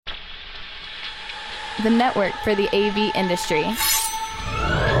the network for the AV industry.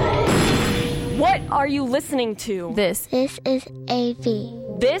 What are you listening to? This is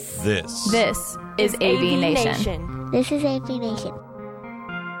AV. This is AV Nation. This is AV Nation.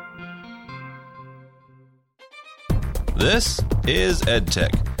 This is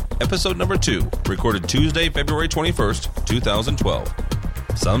EDtech, episode number 2, recorded Tuesday, February 21st, 2012.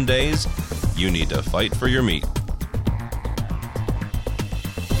 Some days, you need to fight for your meat.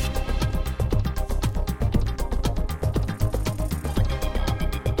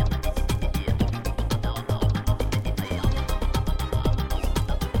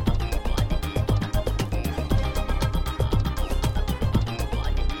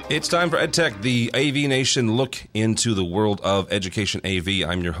 It's time for EdTech, the AV Nation look into the world of education AV.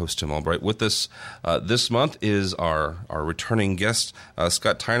 I'm your host, Tim Albright. With us this month is our returning guest,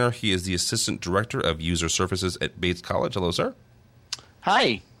 Scott Tyner. He is the Assistant Director of User Services at Bates College. Hello, sir.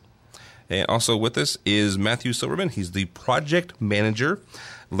 Hi. And also with us is Matthew Silverman. He's the Project Manager,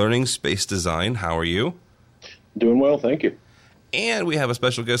 Learning Space Design. How are you? Doing well, thank you. And we have a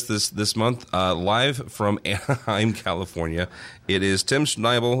special guest this month, live from Anaheim, California. It is Tim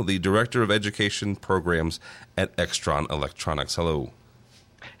Schnabel, the Director of Education Programs at Extron Electronics. Hello.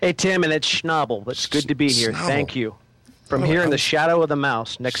 Hey, Tim, and it's Schnabel. It's good to be here. Schnabel. Thank you. From here in the shadow of the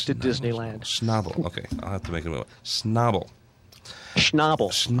mouse next to Disneyland. Schnabel. Okay, I'll have to make a note. Schnabel.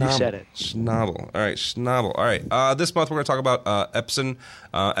 Schnabel. You said it. Schnabel. All right, Schnabel. All right. This month we're going to talk about Epson,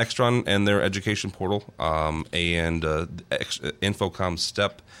 Extron, and their education portal, and Infocom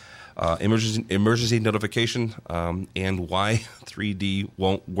Step, emergency notification, and why 3D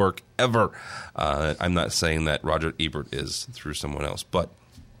won't work ever. I'm not saying that Roger Ebert is through someone else, but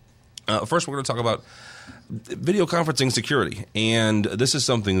first we're going to talk about video conferencing security, and this is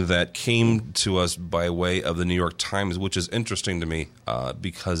something that came to us by way of the New York Times, which is interesting to me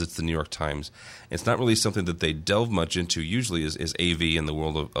because it's the New York Times. It's not really something that they delve much into usually is AV in the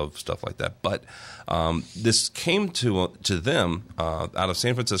world of stuff like that, but this came to them out of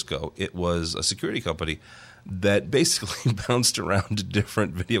San Francisco. It was a security company that basically bounced around to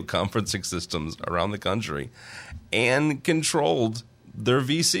different video conferencing systems around the country and controlled their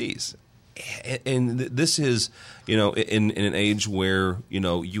VCs. And this is, in an age where,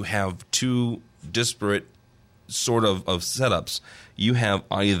 you have two disparate sort of setups. You have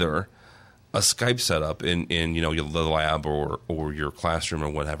either a Skype setup in the lab or your classroom or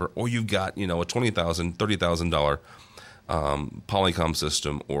whatever, or you've got, a $20,000, $30,000 Polycom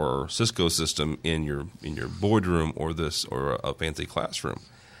system or Cisco system in your boardroom or a fancy classroom.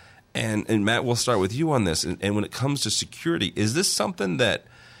 And Matt, we'll start with you on this. And when it comes to security, is this something that,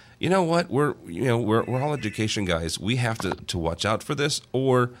 you know what, we're all education guys, we have to watch out for this,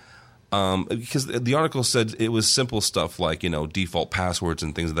 or because the article said it was simple stuff like default passwords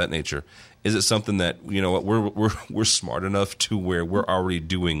and things of that nature. Is it something that we're smart enough to where we're already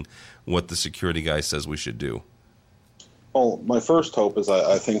doing what the security guy says we should do? Well, my first hope is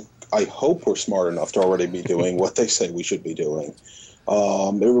I hope we're smart enough to already be doing what they say we should be doing.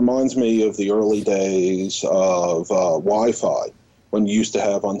 It reminds me of the early days of Wi-Fi, when you used to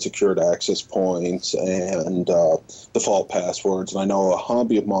have unsecured access points and default passwords. And I know a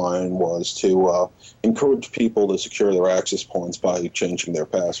hobby of mine was to encourage people to secure their access points by changing their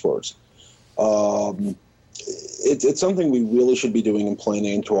passwords. It's something we really should be doing and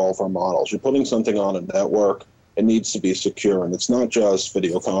planning into all of our models. You're putting something on a network, it needs to be secure, and it's not just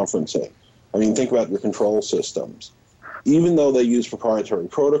video conferencing. I mean, think about your control systems. Even though they use proprietary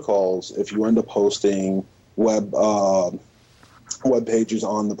protocols, if you end up hosting web pages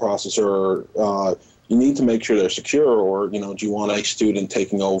on the processor, you need to make sure they're secure, or do you want a student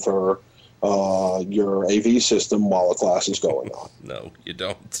taking over your AV system while a class is going on? No, you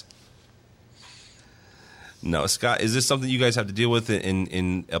don't. No, Scott, is this something you guys have to deal with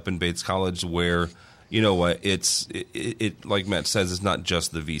up in Bates College, where it's like Matt says, it's not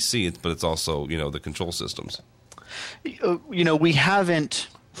just the VC, but it's also the control systems. We haven't,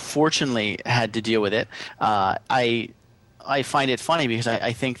 fortunately, had to deal with it. I find it funny because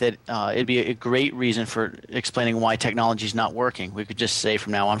I think that it'd be a great reason for explaining why technology is not working. We could just say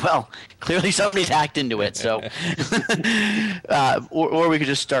from now on, well, clearly somebody's hacked into it. So, or we could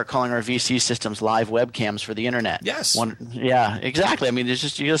just start calling our VC systems live webcams for the internet. Yes. Yeah, exactly. I mean, you got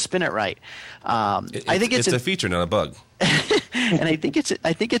to spin it right. I think it's a feature, not a bug. And I think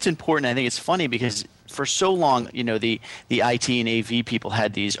it's important. I think it's funny because for so long, the IT and AV people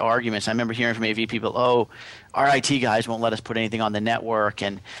had these arguments. I remember hearing from AV people, our IT guys won't let us put anything on the network,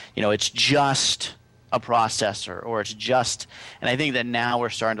 and it's just a processor, or it's just, and I think that now we're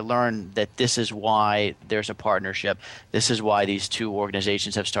starting to learn that this is why there's a partnership. This is why these two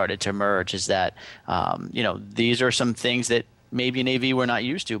organizations have started to merge, is that, these are some things that maybe in AV we're not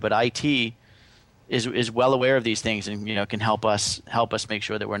used to, but IT is well aware of these things and, can help us make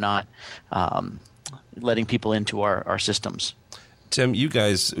sure that we're not letting people into our systems. Tim, you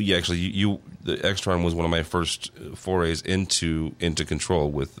guys, the Extron was one of my first forays into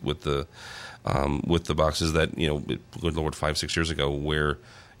control with the boxes that, good Lord, 5-6 years ago, where,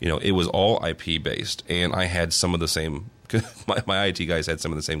 it was all IP based, and I had some of the same, my IT guys had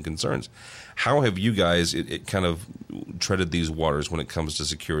some of the same concerns. How have you guys it kind of treaded these waters when it comes to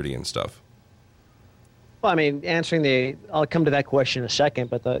security and stuff? Well, I mean, I'll come to that question in a second,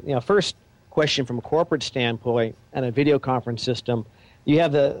 but the first question from a corporate standpoint and a video conference system, you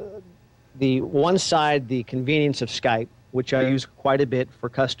have the one side, the convenience of Skype, which I use quite a bit for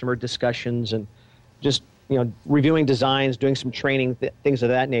customer discussions and just reviewing designs, doing some training, things of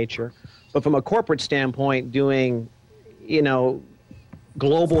that nature. But from a corporate standpoint, doing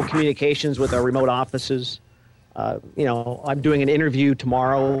global communications with our remote offices. I'm doing an interview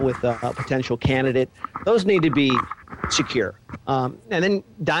tomorrow with a potential candidate. Those need to be secure. And then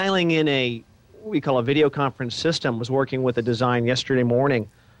dialing in we call a video conference system. Was working with a design yesterday morning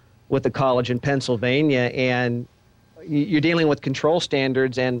with a college in Pennsylvania, and you're dealing with control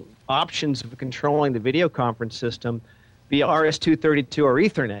standards and options of controlling the video conference system via RS-232 or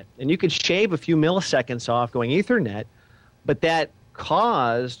Ethernet. And you could shave a few milliseconds off going Ethernet, but that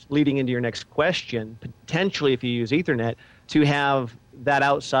caused, leading into your next question, potentially if you use Ethernet, to have that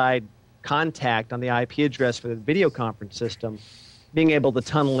outside contact on the IP address for the video conference system being able to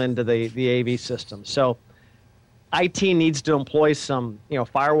tunnel into the AV system. So IT needs to employ some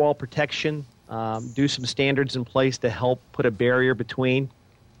firewall protection, do some standards in place to help put a barrier between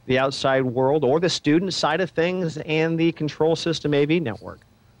the outside world or the student side of things and the control system AV network.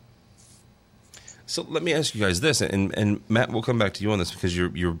 So let me ask you guys this, and Matt, we'll come back to you on this because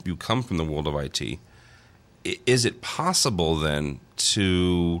you come from the world of IT. Is it possible then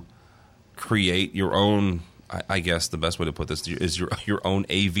to create your own? I guess the best way to put this is your own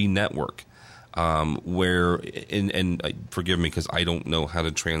AV network, where and forgive me because I don't know how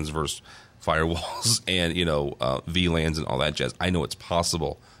to transverse firewalls and VLANs and all that jazz. I know it's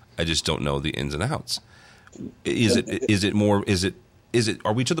possible. I just don't know the ins and outs.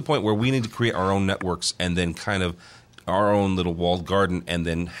 Are we to the point where we need to create our own networks and then kind of our own little walled garden and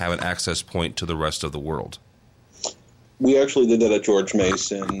then have an access point to the rest of the world? We actually did that at George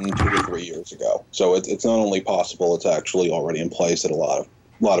Mason 2 to 3 years ago. So it's not only possible, it's actually already in place at a lot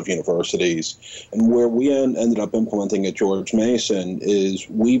of universities. And where we ended up implementing at George Mason is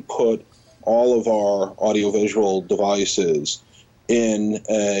we put all of our audiovisual devices in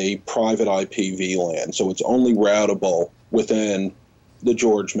a private IP VLAN. So it's only routable within the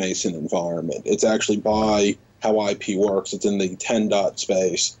George Mason environment. It's actually by how IP works. It's in the 10 dot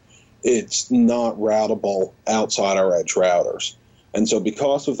space. It's not routable outside our edge routers. And so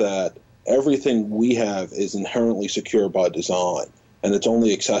because of that, everything we have is inherently secure by design. And it's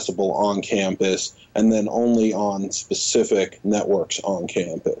only accessible on campus and then only on specific networks on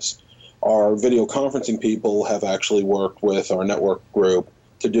campus. Our video conferencing people have actually worked with our network group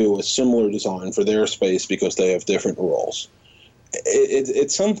to do a similar design for their space because they have different roles.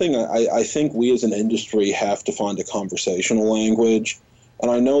 It's something I think we as an industry have to find a conversational language. And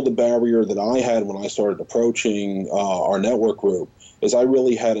I know the barrier that I had when I started approaching our network group is I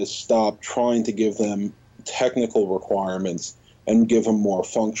really had to stop trying to give them technical requirements and give them more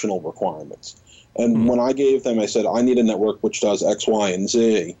functional requirements. And when I gave them, I said, I need a network which does X, Y, and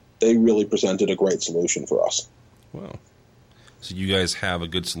Z, they really presented a great solution for us. Wow. So you guys have a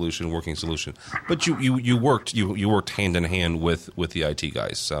good solution, working solution. But you worked hand in hand with the IT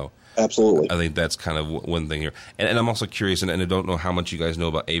guys, so absolutely. I think that's kind of one thing here. And I'm also curious, and I don't know how much you guys know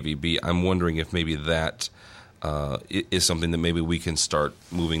about AVB. I'm wondering if maybe that is something that maybe we can start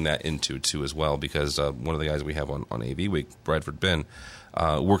moving that into too as well, because one of the guys we have on AV Week, Bradford Ben,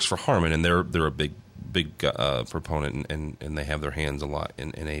 works for Harman, and they're a big proponent, and they have their hands a lot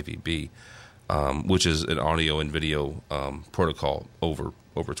in AVB, which is an audio and video protocol over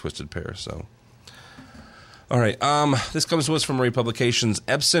Twisted Pair. So, all right, this comes to us from Ray Publications.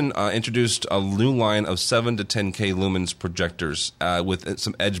 Epson introduced a new line of 7 to 10K lumens projectors with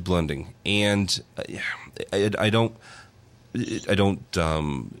some edge blending, and I don't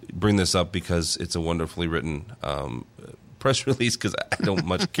bring this up because it's a wonderfully written press release, because I don't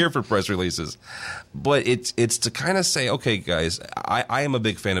much care for press releases, but it's to kind of say, okay, guys, I am a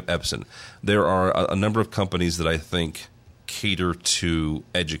big fan of Epson. There are a number of companies that I think cater to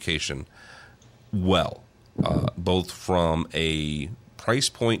education. well, both from a price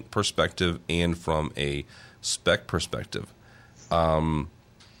point perspective and from a spec perspective.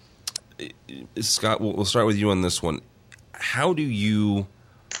 Scott, we'll start with you on this one. How do you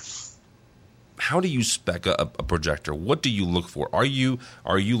spec a projector? What do you look for? Are you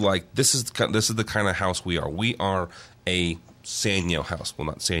like, this is the kind of house we are? We are a Sanyo house. Well,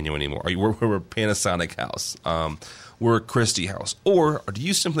 not Sanyo anymore. We're a Panasonic house. We're a Christie house. Or do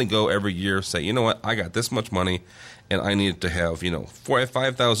you simply go every year, say, you know what, I got this much money and I need it to have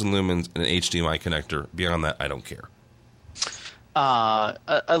 5,000 lumens and an HDMI connector. Beyond that, I don't care. A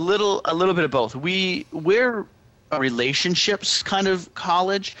little bit of both. We're a relationships kind of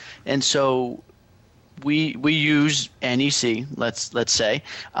college, and so we use NEC, let's say,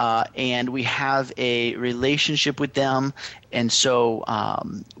 and we have a relationship with them, and so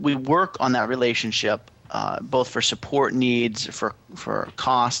we work on that relationship both for support needs, for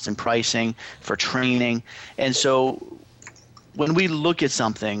costs and pricing, for training, and so when we look at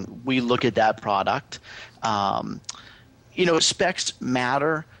something, we look at that product. Specs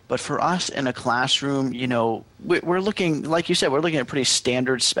matter, but for us in a classroom, we're looking, like you said, we're looking at pretty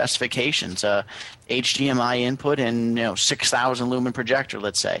standard specifications, HDMI input and 6,000 lumen projector,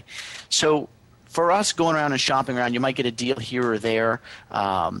 let's say. So for us going around and shopping around, you might get a deal here or there,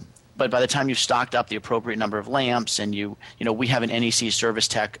 but by the time you've stocked up the appropriate number of lamps, and we have an NEC service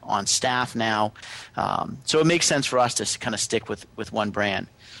tech on staff now, so it makes sense for us to kind of stick with one brand.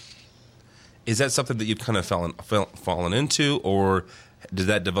 Is that something that you've kind of fallen into, or did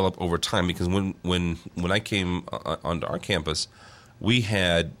that develop over time? Because when I came onto our campus, we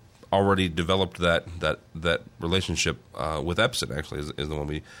had already developed that relationship with Epson. Actually, is the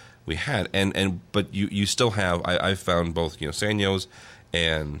one we had, but you still have. I found both Sanyos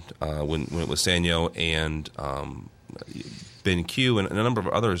and when it was Sanyo and BenQ and a number of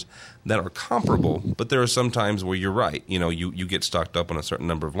others that are comparable. But there are some times where you're right. You get stocked up on a certain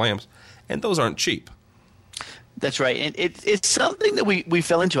number of lamps, and those aren't cheap. That's right. And it's something that we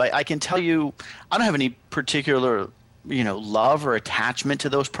fell into. I can tell you, I don't have any particular, love or attachment to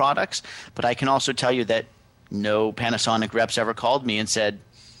those products, but I can also tell you that no Panasonic reps ever called me and said,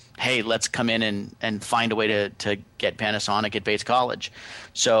 hey, let's come in and find a way to get Panasonic at Bates College.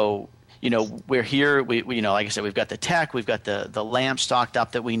 So, we're here. We like I said, we've got the tech, we've got the lamp stocked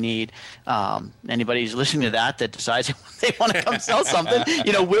up that we need. Anybody who's listening to that decides they want to come sell something,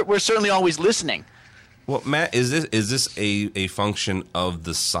 we're certainly always listening. Well, Matt, is this a function of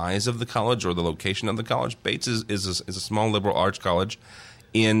the size of the college or the location of the college? Bates is a small liberal arts college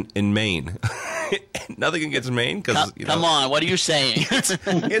in Maine. Nothing against Maine, because come on, what are you saying?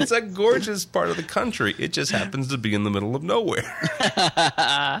 It's a gorgeous part of the country. It just happens to be in the middle of nowhere.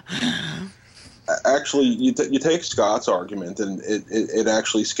 Actually, you take Scott's argument, and it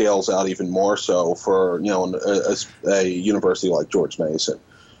actually scales out even more so for a university like George Mason.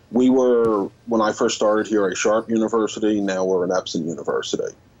 We were, when I first started here, a Sharp University. Now we're an Epson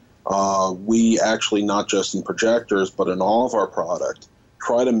University. We actually, not just in projectors, but in all of our product,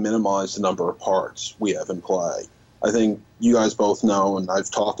 try to minimize the number of parts we have in play. I think you guys both know, and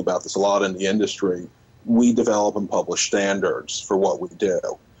I've talked about this a lot in the industry, we develop and publish standards for what we do.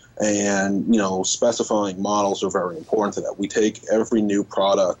 And, specifying models are very important to that. We take every new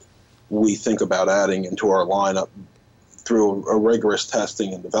product we think about adding into our lineup through a rigorous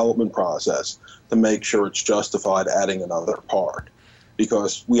testing and development process to make sure it's justified adding another part.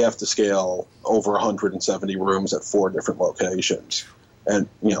 Because we have to scale over 170 rooms at 4 different locations. And,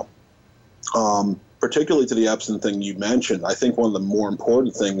 particularly to the Epson thing you mentioned, I think one of the more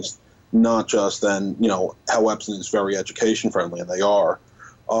important things, not just then, how Epson is very education friendly, and they are,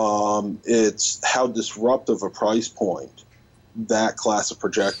 it's how disruptive a price point that class of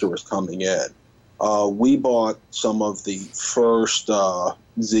projector is coming in. We bought some of the first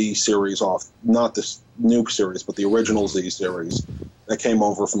Z series off, not this new series, but the original Z series that came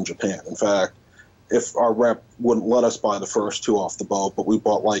over from Japan. In fact, if our rep wouldn't let us buy the first 2 off the boat, but we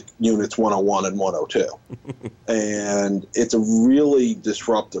bought like units 101 and 102. And it's a really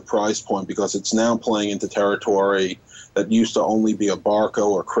disruptive price point because it's now playing into territory that used to only be a Barco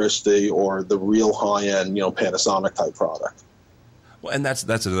or Christie or the real high-end, Panasonic type product. Well, and that's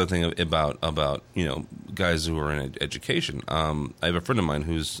another thing about guys who are in education. I have a friend of mine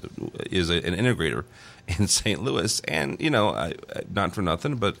who's an integrator in St. Louis, and not for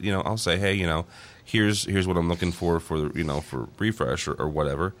nothing, but I'll say, hey, here's what I'm looking for refresh or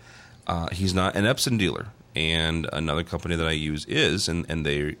whatever. He's not an Epson dealer, and another company that I use is, and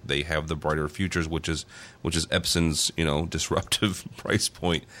they have the Brighter Futures, which is Epson's disruptive price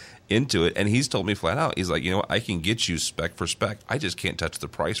point into it. And he's told me flat out, he's like, I can get you spec for spec. I just can't touch the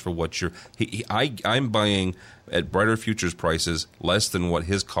price for what you're. I'm buying at Brighter Futures prices less than what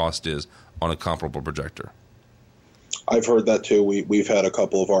his cost is on a comparable projector. I've heard that too. We've had a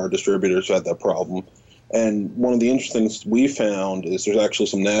couple of our distributors had that problem. And one of the interesting things we found is there's actually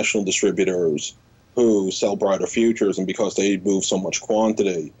some national distributors who sell Brighter Futures, and because they move so much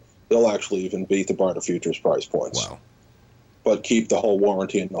quantity, they'll actually even beat the Brighter Futures price points. Wow. But keep the whole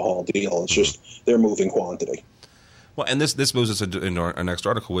warranty and the whole deal. It's just they're moving quantity. Well, and this moves us into our next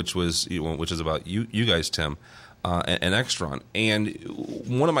article, which is about you guys, Tim, and Extron. And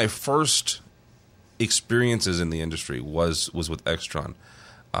one of my first experiences in the industry was with Extron.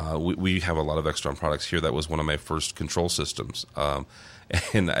 We have a lot of Extron products here. That was one of my first control systems.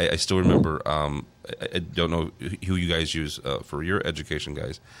 And I still remember, I don't know who you guys use for your education,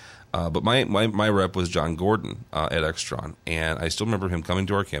 guys, but my rep was John Gordon at Extron. And I still remember him coming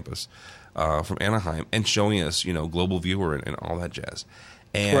to our campus from Anaheim and showing us, Global Viewer and all that jazz.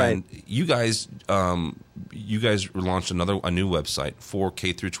 And right. you guys launched a new website for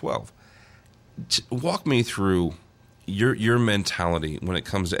K through 12. Walk me through your mentality when it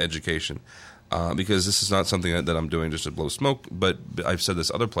comes to education, because this is not something that I'm doing just to blow smoke, but I've said this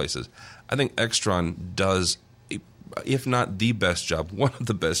other places. I think Extron does, if not the best job, one of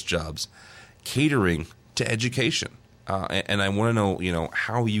the best jobs catering to education. And I want to know,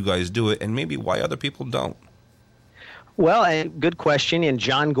 how you guys do it and maybe why other people don't. Well, good question. And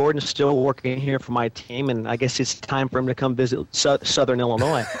John Gordon's still working here for my team, and I guess it's time for him to come visit Southern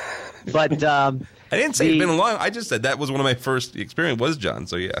Illinois. But I didn't say it's been long. I just said that was one of my first experience was John.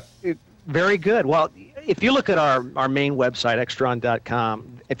 So yeah, very good. Well, if you look at our main website,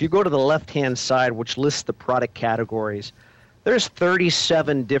 extron.com, if you go to the left-hand side, which lists the product categories, there's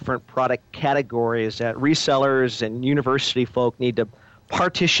 37 different product categories that resellers and university folk need to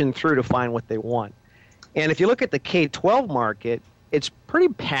partition through to find what they want. And if you look at the K-12 market, it's pretty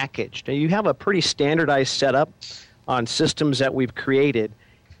packaged. You have a pretty standardized setup on systems that we've created.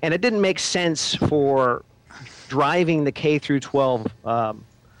 And it didn't make sense for driving the K through 12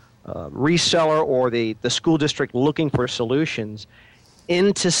 reseller or the school district looking for solutions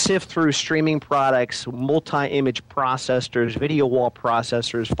in to sift through streaming products, multi-image processors, video wall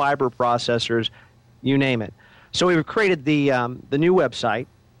processors, fiber processors, you name it. So we've created the new website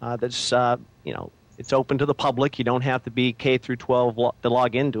that's it's open to the public. You don't have to be K through 12 to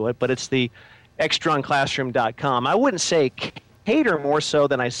log into it, but it's the extronclassroom.com. I wouldn't say cater more so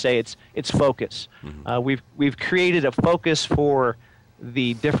than I say it's focus. Mm-hmm. We've created a focus for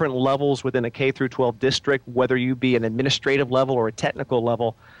the different levels within a K through 12 district, whether you be an administrative level or a technical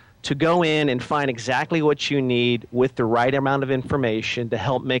level, to go in and find exactly what you need with the right amount of information to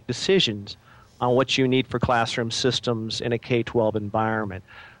help make decisions on what you need for classroom systems in a K-12 environment.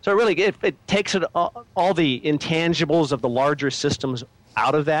 So really, it takes all the intangibles of the larger systems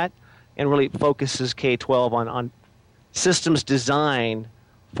out of that and really focuses K-12 on systems designed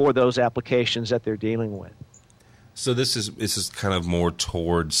for those applications that they're dealing with. So this is kind of more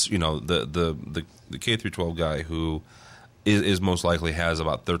towards the K through 12 guy who is most likely has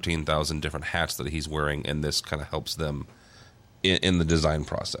about 13,000 different hats that he's wearing, and this kind of helps them in the design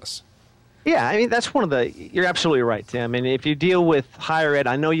process. Yeah, I mean, that's one of the – you're absolutely right, Tim. And if you deal with higher ed,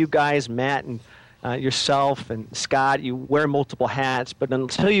 I know you guys, Matt and yourself and Scott, you wear multiple hats, but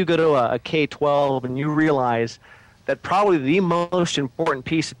until you go to a K-12 and you realize that probably the most important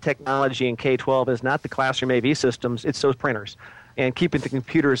piece of technology in K-12 is not the classroom AV systems, it's those printers and keeping the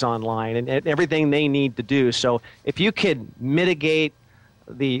computers online and everything they need to do. So if you could mitigate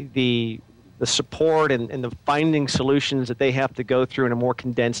the support and the finding solutions that they have to go through in a more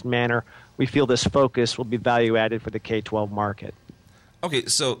condensed manner, we feel this focus will be value added for the K-12 market. Okay,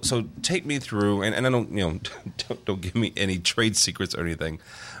 so take me through, and I don't don't give me any trade secrets or anything,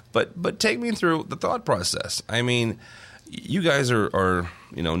 but take me through the thought process. I mean, you guys are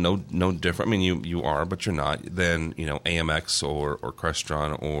no different. I mean, you are, but you're not than AMX or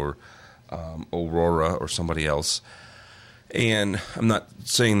Crestron or Aurora or somebody else. And I'm not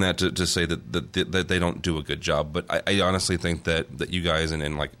saying that to say that they don't do a good job, but I honestly think that you guys,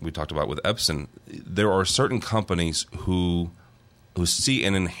 and like we talked about with Epson, there are certain companies who see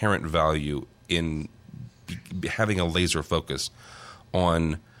an inherent value in having a laser focus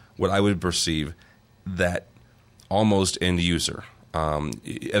on what I would perceive that almost end user.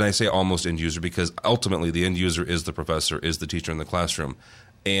 And I say almost end user because ultimately the end user is the professor, is the teacher in the classroom.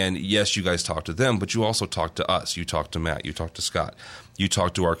 And yes, you guys talk to them, but you also talk to us. You talk to Matt. You talk to Scott. You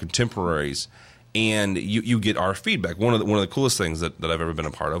talk to our contemporaries. And you get our feedback. One of the coolest things that I've ever been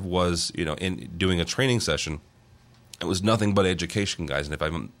a part of was, in doing a training session. It was nothing but education guys, and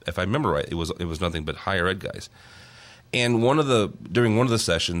if I remember right, it was nothing but higher ed guys. And during one of the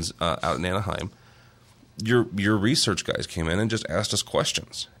sessions out in Anaheim, your research guys came in and just asked us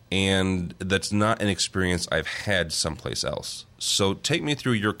questions, and that's not an experience I've had someplace else. So take me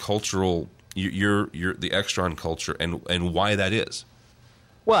through your cultural, your the Extron culture, and why that is.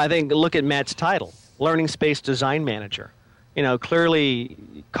 Well, I think look at Matt's title, Learning Space Design Manager. Clearly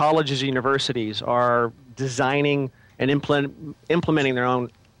colleges and universities are designing and implementing their own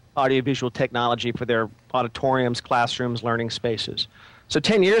audiovisual technology for their auditoriums, classrooms, learning spaces. So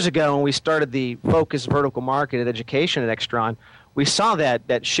 10 years ago, when we started the focused vertical market at education at Extron, we saw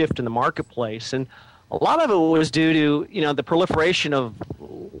that shift in the marketplace. And a lot of it was due to, the proliferation of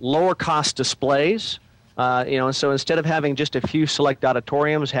lower cost displays. And so instead of having just a few select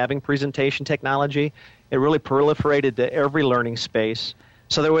auditoriums having presentation technology, it really proliferated to every learning space.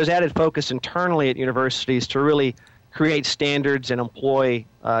 So there was added focus internally at universities to really create standards and employ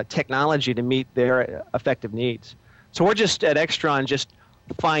technology to meet their effective needs. So we're just at Extron just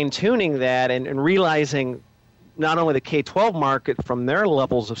fine-tuning that and realizing not only the K-12 market from their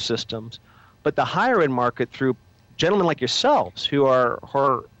levels of systems, but the higher ed market through gentlemen like yourselves who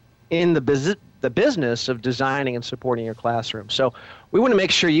are in the business of designing and supporting your classroom. So we want to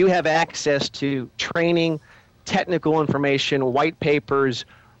make sure you have access to training, technical information, white papers,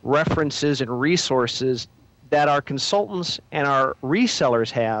 references, and resources that our consultants and our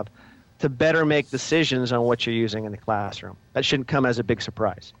resellers have to better make decisions on what you're using in the classroom. That shouldn't come as a big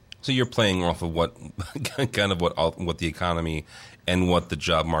surprise. So you're playing off of what the economy and what the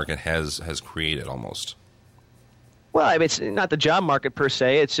job market has created almost. Well, it's not the job market per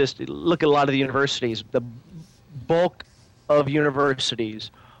se. It's just look at a lot of the universities. The bulk of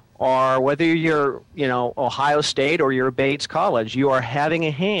universities are, whether you're Ohio State or you're Bates College, you are having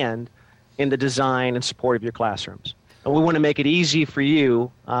a hand in the design and support of your classrooms. And we want to make it easy for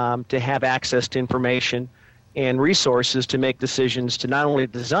you to have access to information and resources to make decisions to not only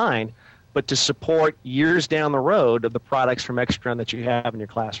design, but to support years down the road of the products from Extron that you have in your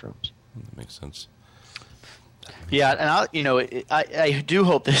classrooms. That makes sense. Yeah, and I do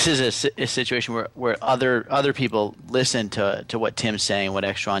hope this is a situation where other people listen to what Tim's saying, what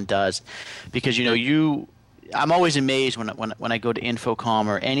Extron does, because I'm always amazed when I go to Infocom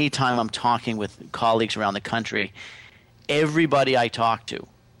or any time I'm talking with colleagues around the country. Everybody I talk to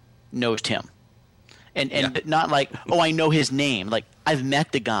knows Tim. And not like, oh, I know his name. Like, I've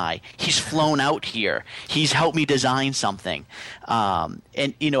met the guy. He's flown out here. He's helped me design something. And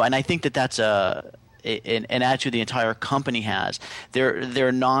I think that's an attitude the entire company has.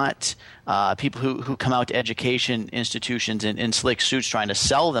 They're not people who come out to education institutions in slick suits trying to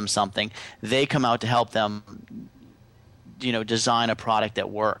sell them something. They come out to help them design a product that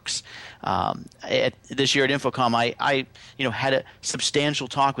works. This year at Infocom, I had a substantial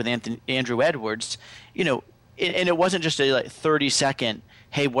talk with Andrew Edwards, and it wasn't just a 30-second,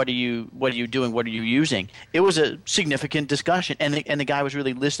 hey, what are you doing? What are you using? It was a significant discussion, and the guy was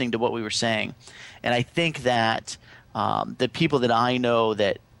really listening to what we were saying. And I think that the people that I know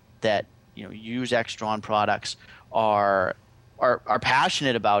that use Extron products are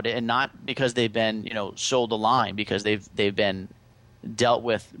passionate about it, and not because they've been sold a line, because they've been dealt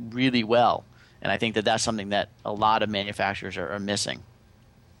with really well. And I think that that's something that a lot of manufacturers are missing.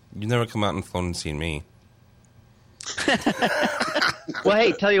 You've never come out and flown and seen me. Well,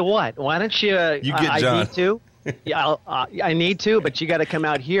 hey, tell you what. Why don't you? You get John. I need to. Yeah, I need to, but you got to come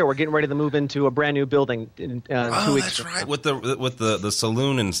out here. We're getting ready to move into a brand new building in 2 weeks. That's right, with the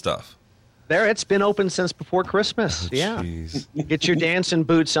saloon and stuff. It's been open since before Christmas. Geez. Get your dancing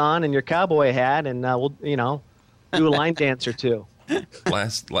boots on and your cowboy hat, and we'll do a line dance or two.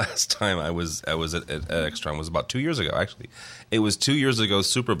 Last time I was at Extron was about 2 years ago. Actually, it was 2 years ago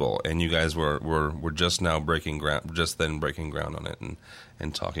Super Bowl, and you guys were just now breaking ground on it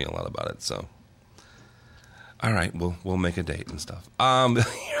and talking a lot about it. So, all right, we'll make a date and stuff.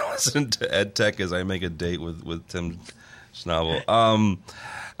 You're listening to EdTech as I make a date with Tim Schnabel.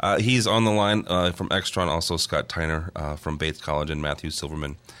 He's on the line from Extron, also Scott Tyner from Bates College, and Matthew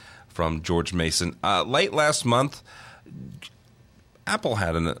Silverman from George Mason. Late last month, Apple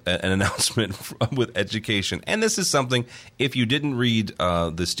had an announcement with education, and this is something, if you didn't read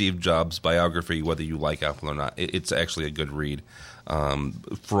the Steve Jobs biography, whether you like Apple or not, it's actually a good read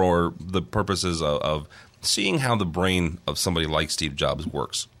for the purposes of seeing how the brain of somebody like Steve Jobs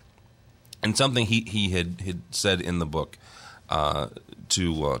works. And something he had said in the book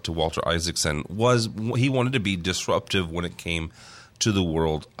to Walter Isaacson was he wanted to be disruptive when it came to the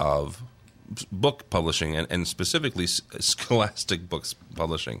world of book publishing and specifically Scholastic Books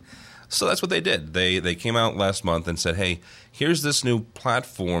Publishing. So that's what they did. They came out last month and said, hey, here's this new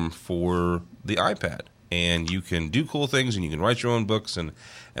platform for the iPad. And you can do cool things and you can write your own books and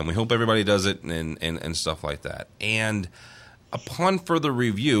we hope everybody does it and stuff like that. And upon further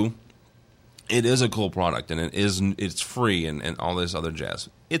review, it is a cool product and it's free and all this other jazz.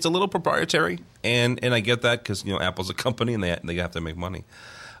 It's a little proprietary and I get that because Apple's a company and they have to make money.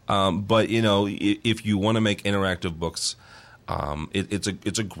 But if you want to make interactive books,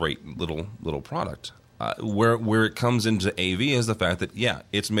 it's a great little product. Where it comes into AV is the fact that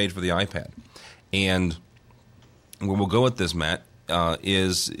it's made for the iPad. And where we'll go with this, Matt,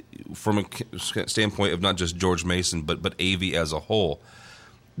 is from a standpoint of not just George Mason, but AV as a whole.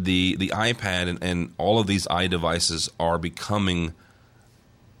 The iPad and all of these iDevices are becoming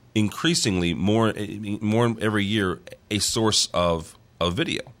increasingly more every year a source of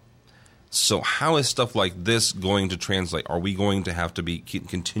video. So how is stuff like this going to translate? Are we going to have to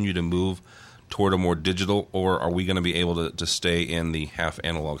continue to move toward a more digital, or are we going to be able to stay in the half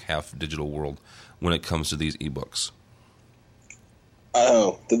analog, half digital world when it comes to these ebooks?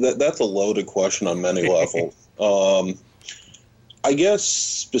 Oh, that's a loaded question on many levels. I guess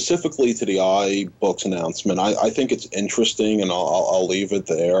specifically to the iBooks announcement, I think it's interesting, and I'll leave it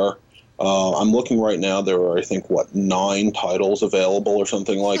there. I'm looking right now. There are, I think, 9 titles available or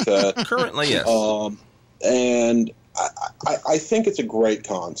something like that. Currently, yes. And I think it's a great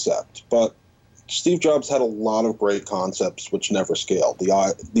concept, but Steve Jobs had a lot of great concepts which never scaled.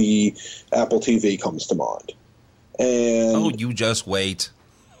 The Apple TV comes to mind. And you just wait.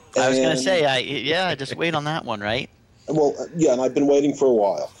 I was going to say, just wait on that one, right? Well, yeah, and I've been waiting for a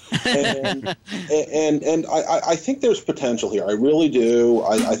while. And and I think there's potential here. I really do.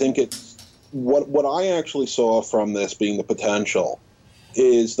 I think it's what I actually saw from this being the potential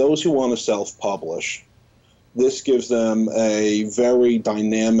is those who want to self-publish. This gives them a very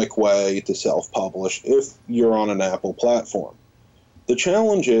dynamic way to self-publish if you're on an Apple platform. The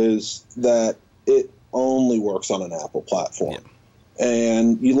challenge is that it only works on an Apple platform. Yeah.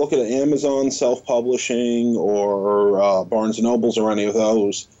 And you look at Amazon self-publishing or Barnes & Nobles or any of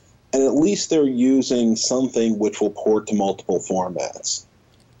those, and at least they're using something which will port to multiple formats.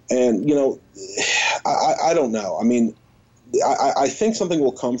 And, I don't know. I mean, I think something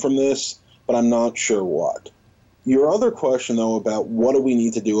will come from this, but I'm not sure what. Your other question, though, about what do we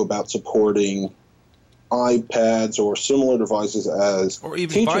need to do about supporting iPads or similar devices as or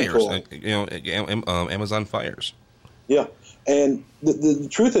even Fires, Amazon Fires. Yeah, and the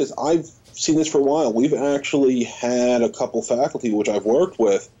truth is, I've seen this for a while. We've actually had a couple faculty, which I've worked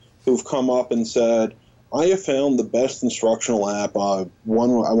with, who've come up and said, I have found the best instructional app. One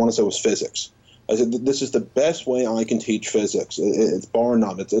I want to say was physics. I said, this is the best way I can teach physics. It's bar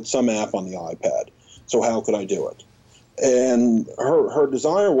none. It's some app on the iPad. So how could I do it? And her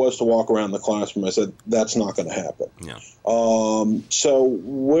desire was to walk around the classroom. I said, that's not going to happen. Yeah. So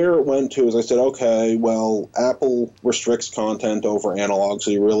where it went to is I said, okay, well, Apple restricts content over analog,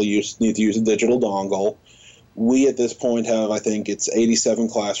 so you really need to use a digital dongle. We at this point have, I think it's 87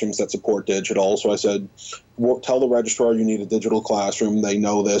 classrooms that support digital. So I said, tell the registrar you need a digital classroom. They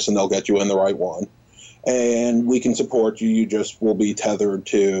know this, and they'll get you in the right one. And we can support you. You just will be tethered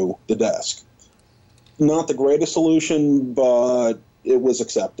to the desk. Not the greatest solution, but it was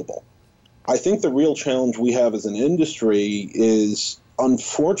acceptable. I think the real challenge we have as an industry is,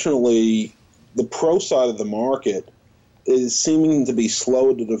 unfortunately, the pro side of the market is seeming to be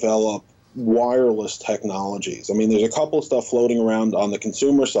slow to develop wireless technologies. I mean, there's a couple of stuff floating around on the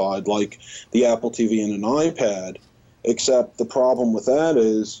consumer side, like the Apple TV and an iPad, except the problem with that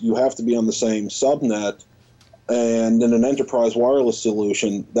is you have to be on the same subnet, and in an enterprise wireless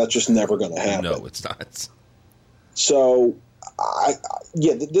solution, that's just never going to happen. No, it's not. So,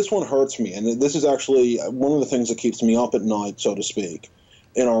 this one hurts me, and this is actually one of the things that keeps me up at night, so to speak,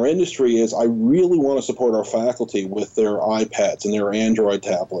 in our industry is I really want to support our faculty with their iPads and their Android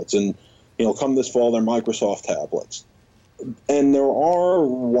tablets, and come this fall, their Microsoft tablets. And there are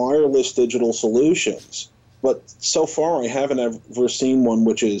wireless digital solutions, but so far I haven't ever seen one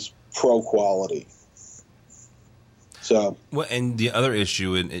which is pro quality. So, well, and the other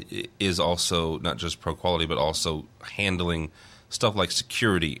issue is also not just pro quality, but also handling stuff like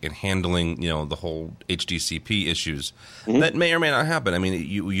security and handling, the whole HDCP issues that may or may not happen. I mean,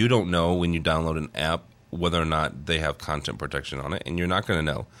 you don't know when you download an app whether or not they have content protection on it, and you're not going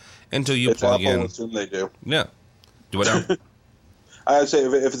to know until you plug in. I assume they do. Yeah. Do what now? I'd say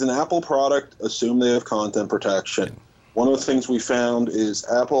if it's an Apple product, assume they have content protection. Yeah. One of the things we found is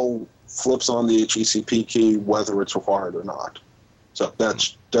Apple flips on the HECP key whether it's required or not. So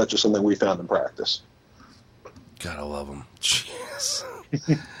that's just something we found in practice. Gotta love them. Jeez.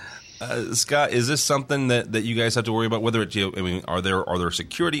 Scott, is this something that you guys have to worry about? Whether it's, are there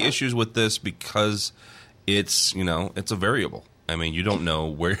security issues with this because it's a variable? I mean, you don't know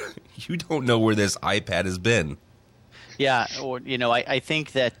where this iPad has been. Yeah, or I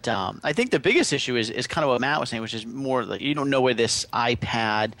think that I think the biggest issue is kind of what Matt was saying, which is more like you don't know where this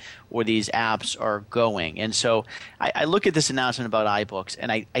iPad or these apps are going. And so I look at this announcement about iBooks,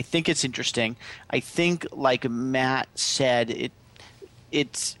 and I think it's interesting. I think, like Matt said,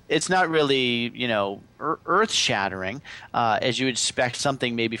 it's not really earth shattering as you would expect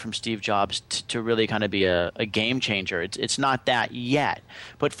something maybe from Steve Jobs to really kind of be a game changer. It's not that yet.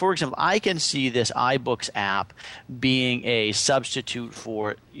 But for example, I can see this iBooks app being a substitute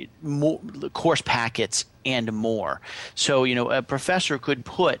for more course packets and more. So a professor could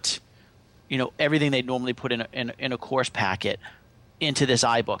put everything they'd normally put in a course packet into this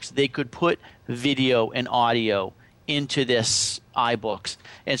iBooks. They could put video and audio into this iBooks,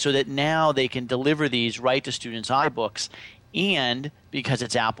 and so that now they can deliver these right to students' iBooks. And because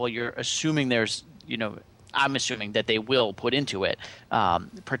it's Apple, you're assuming there's I'm assuming that they will put into it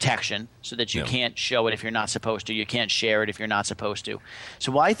protection so that you can't show it if you're not supposed to, you can't share it if you're not supposed to.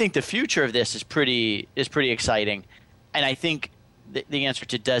 So I think the future of this is pretty exciting, and I think the answer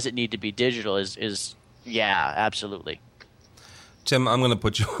to does it need to be digital is yeah, absolutely. Tim, I'm going to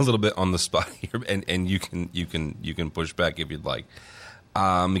put you a little bit on the spot here, and you can push back if you'd like,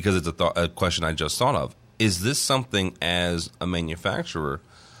 because it's a question I just thought of. Is this something, as a manufacturer,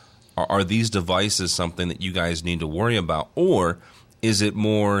 are these devices something that you guys need to worry about, or is it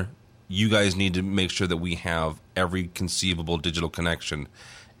more you guys need to make sure that we have every conceivable digital connection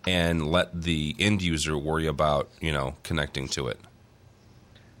and let the end user worry about connecting to it?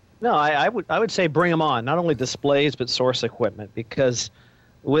 No, I would say bring them on, not only displays but source equipment, because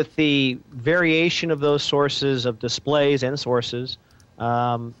with the variation of those sources of displays and sources,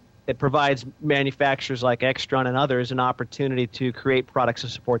 it provides manufacturers like Extron and others an opportunity to create products to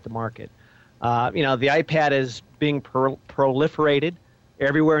support the market. The iPad is being proliferated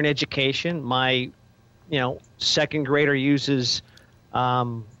everywhere in education. My second grader uses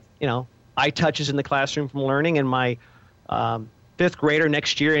iTouches in the classroom from learning, and my fifth grader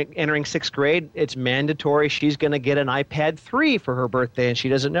next year entering sixth grade, it's mandatory. She's going to get an iPad 3 for her birthday, and she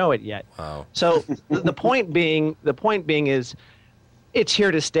doesn't know it yet. Wow. So the point being is it's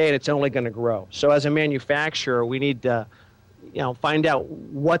here to stay, and it's only going to grow. So as a manufacturer, we need to find out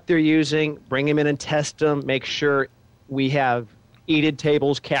what they're using, bring them in and test them, make sure we have EDtech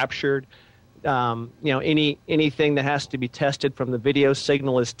tables captured. Anything that has to be tested from the video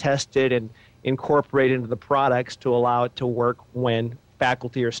signal is tested and incorporated into the products to allow it to work when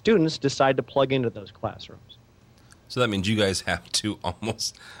faculty or students decide to plug into those classrooms. So that means you guys have to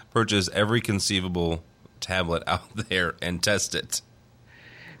almost purchase every conceivable tablet out there and test it.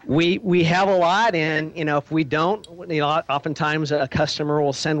 We have a lot, and if we don't, oftentimes a customer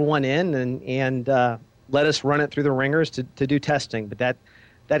will send one in and let us run it through the ringers to do testing. But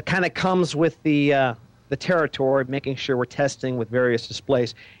that kind of comes with the territory of making sure we're testing with various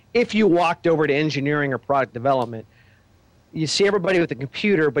displays. If you walked over to engineering or product development, you see everybody with a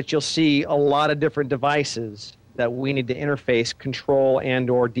computer, but you'll see a lot of different devices that we need to interface, control, and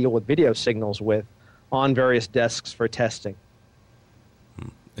or deal with video signals with on various desks for testing.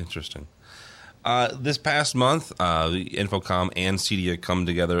 Interesting. This past month, Infocom and CEDIA come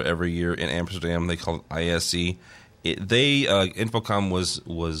together every year in Amsterdam. They call it ISE. Infocom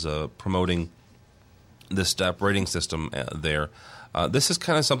was promoting the STEP rating system there. This is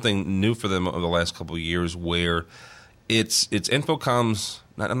kind of something new for them over the last couple of years, where it's Infocom's,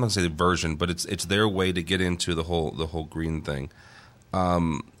 I'm not going to say the version, but it's their way to get into the whole green thing.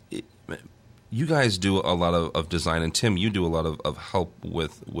 You guys do a lot of design, and Tim, you do a lot of help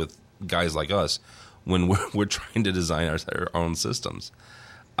with guys like us when we're trying to design our own systems.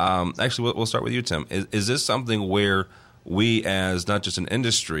 Actually, we'll start with you, Tim. Is this something where we, as not just an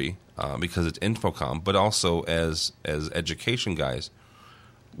industry, because it's Infocom, but also as education guys,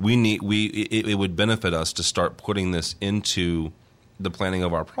 it would benefit us to start putting this into the planning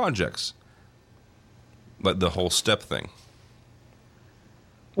of our projects, like the whole STEP thing?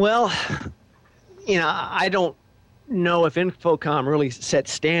 Well, I don't know if Infocom really set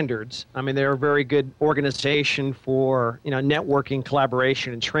standards. I mean, they're a very good organization for networking,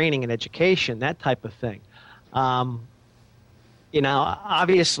 collaboration, and training and education, that type of thing.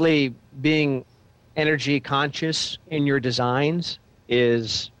 Obviously, being energy conscious in your designs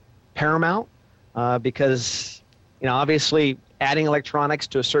is paramount because obviously adding electronics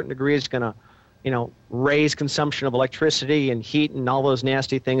to a certain degree is going to raise consumption of electricity and heat and all those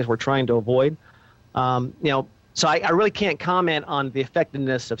nasty things we're trying to avoid. So I really can't comment on the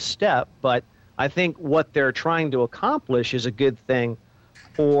effectiveness of STEP, but I think what they're trying to accomplish is a good thing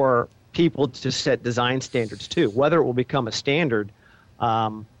for people to set design standards too. Whether it will become a standard,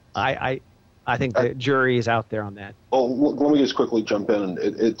 I think the jury is out there on that. Well, let me just quickly jump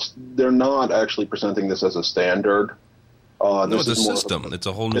in. They're not actually presenting this as a standard. No, it's a system. It's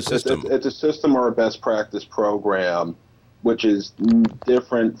a whole new system. It's a system or a best practice program, which is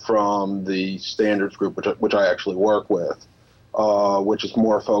different from the standards group, which I actually work with, which is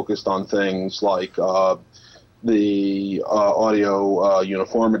more focused on things like the audio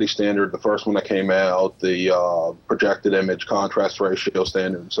uniformity standard, the first one that came out, the projected image contrast ratio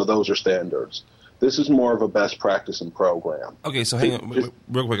standard. So those are standards. This is more of a best practice and program. Okay, so hang on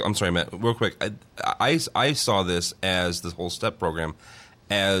real quick. I'm sorry, Matt. Real quick. I saw this as this whole STEP program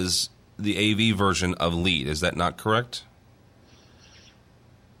as the AV version of LEED. Is that not correct?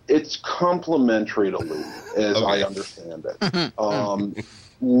 It's complementary to LEED, as I understand it.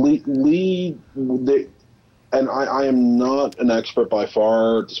 LEED, and I am not an expert by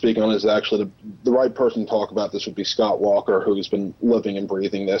far to speak on. Is actually the right person to talk about this would be Scott Walker, who's been living and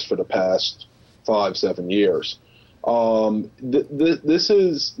breathing this for the past 5-7 years. This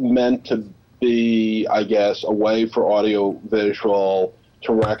is meant to be, I guess, a way for audiovisual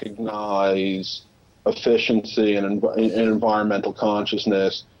to recognize efficiency and environmental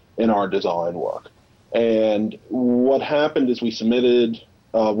consciousness in our design work. And what happened is we as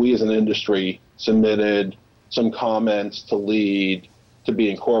an industry submitted some comments to LEED to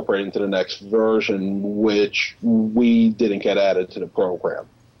be incorporated into the next version, which we didn't get added to the program.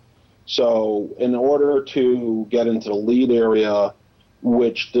 So in order to get into the LEED area,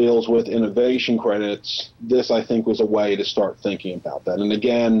 which deals with innovation credits, this, I think, was a way to start thinking about that. And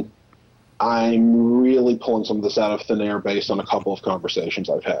again, I'm really pulling some of this out of thin air based on a couple of conversations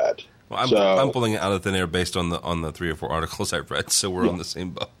I've had. Well, I'm pulling it out of thin air based on the 3 or 4 articles I've read, so we're on the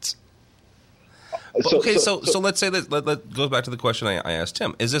same boat. So let's say that that goes back to the question I asked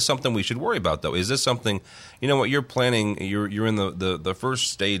Tim. Is this something we should worry about, though? Is this something, what you're planning? You're in the first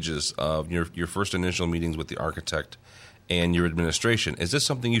stages of your first initial meetings with the architect and your administration. Is this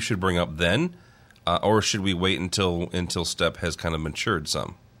something you should bring up then, or should we wait until STEP has kind of matured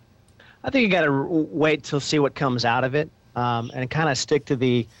some? I think you got to wait till see what comes out of it, and kind of stick to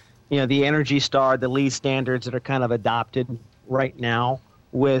the Energy Star, the LEED standards that are kind of adopted right now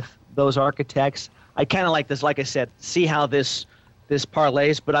with those architects. I kind of like this, like I said, see how this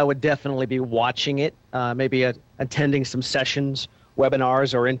parlays, but I would definitely be watching it, maybe attending some sessions,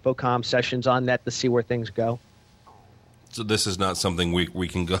 webinars, or Infocom sessions on that to see where things go. So this is not something we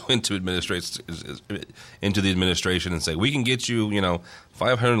can go into the administration and say, we can get you,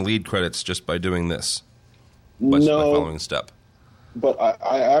 500 LEED credits just by doing this, by following STEP. But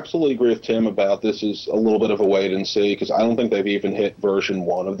I absolutely agree with Tim about this is a little bit of a wait and see, because I don't think they've even hit version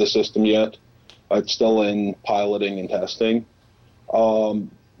 1 of the system yet. It's still in piloting and testing. There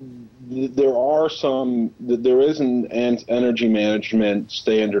is an energy management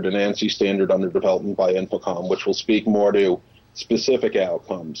standard, an ANSI standard under development by Infocom, which will speak more to specific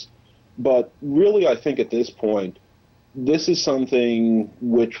outcomes. But really, I think at this point, this is something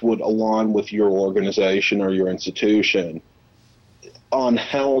which would align with your organization or your institution on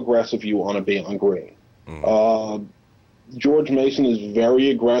how aggressive you want to be on green. George Mason is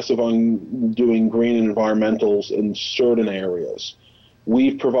very aggressive on doing green and environmentals in certain areas.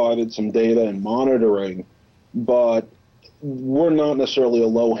 We've provided some data and monitoring, but we're not necessarily a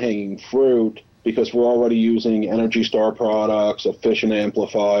low-hanging fruit because we're already using Energy Star products, efficient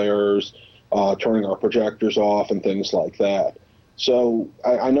amplifiers, turning our projectors off, and things like that. So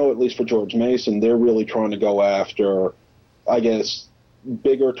I know at least for George Mason, they're really trying to go after, I guess,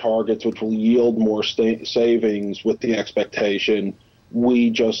 bigger targets which will yield more savings with the expectation we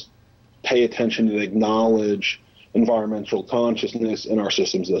just pay attention and acknowledge environmental consciousness in our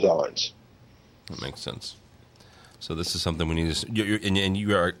systems designs. That makes sense. So this is something we need to, and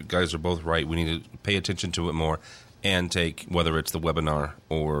you guys are both right. We need to pay attention to it more and take, whether it's the webinar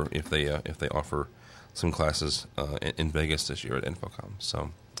or if they offer some classes in Vegas this year at Infocom. So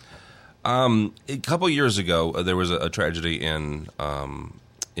a couple years ago, there was a tragedy in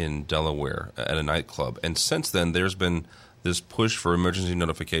Delaware at a nightclub, and since then there's been this push for emergency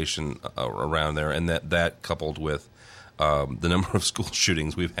notification around there, and that coupled with the number of school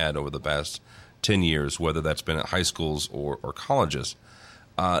shootings we've had over the past 10 years, whether that's been at high schools or colleges.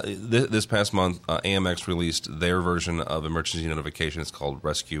 This past month, AMX released their version of emergency notification. It's called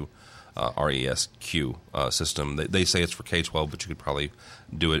Rescue RESQ system. They say it's for K-12, but you could probably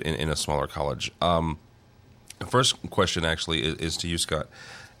do it in a smaller college. The first question actually is to you, Scott.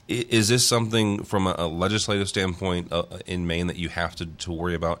 Is this something from a legislative standpoint in Maine that you have to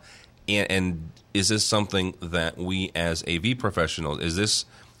worry about? And is this something that we as AV professionals, is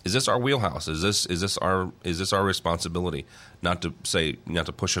this our wheelhouse? Is this our responsibility? Not to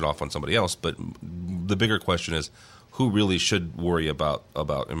push it off on somebody else, but the bigger question is, who really should worry about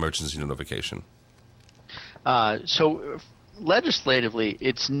emergency notification? So legislatively,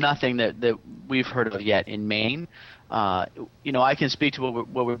 it's nothing that we've heard of yet in Maine. I can speak to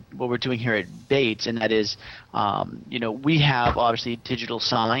what we're doing here at Bates, and that is, we have obviously digital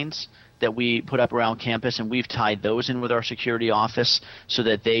signs that we put up around campus, and we've tied those in with our security office so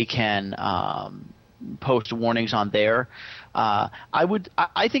that they can post warnings on there. I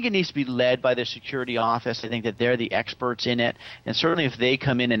think it needs to be led by the security office. I think that they're the experts in it, and certainly if they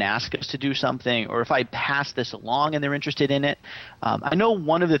come in and ask us to do something, or if I pass this along and they're interested in it, I know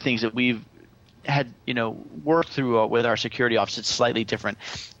one of the things that we've had worked through with our security office, it's slightly different,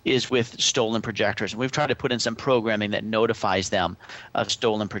 is with stolen projectors, and we've tried to put in some programming that notifies them of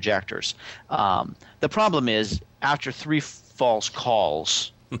stolen projectors. The problem is, after 3 false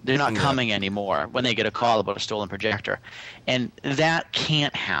calls, they're not coming anymore when they get a call about a stolen projector, and that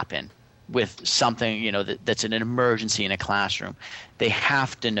can't happen with something that's an emergency in a classroom. They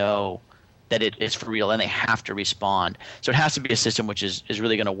have to know that it's for real, and they have to respond. So it has to be a system which is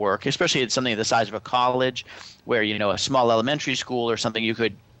really going to work, especially at something the size of a college, where a small elementary school or something, you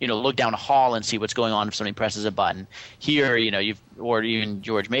could look down a hall and see what's going on if somebody presses a button. Here, or even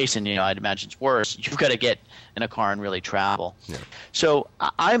George Mason, I'd imagine it's worse. You've got to get in a car and really travel. Yeah. So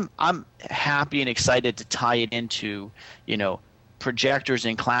I'm happy and excited to tie it into projectors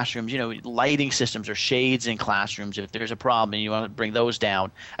in classrooms, lighting systems or shades in classrooms. If there's a problem and you want to bring those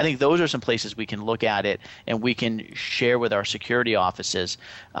down, I think those are some places we can look at it, and we can share with our security offices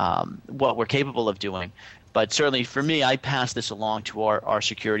what we're capable of doing. But certainly for me, I pass this along to our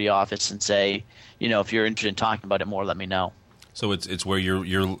security office and say, if you're interested in talking about it more, let me know. So it's where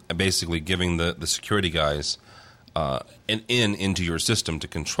you're basically giving the security guys an into your system to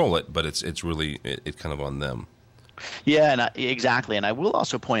control it, but it's really kind of on them. Yeah, exactly. And I will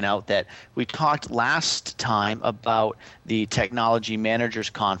also point out that we talked last time about the Technology Managers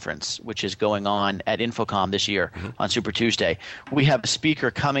Conference, which is going on at Infocom this year on Super Tuesday. We have a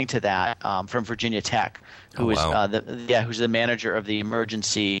speaker coming to that from Virginia Tech, who's the manager of the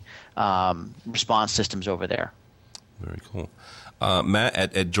emergency response systems over there. Very cool. Matt,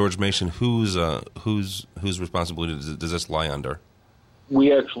 at George Mason, whose responsibility does this lie under?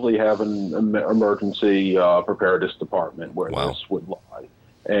 We actually have an emergency preparedness department where this would lie.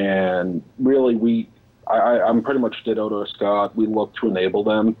 And really, I'm pretty much ditto to Scott. We look to enable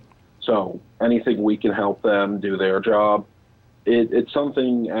them. So anything we can help them do their job. It's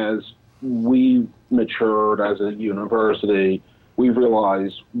something, as we matured as a university, we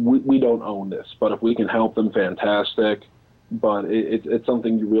realized we don't own this. But if we can help them, fantastic. But it's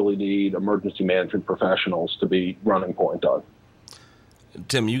something you really need emergency management professionals to be running point on.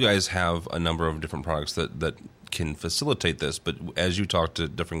 Tim, you guys have a number of different products that can facilitate this, but as you talk to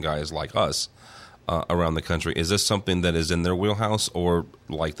different guys like us around the country, is this something that is in their wheelhouse, or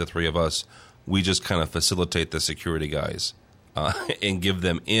like the three of us, we just kind of facilitate the security guys and give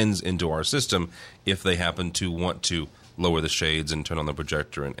them ins into our system if they happen to want to lower the shades and turn on the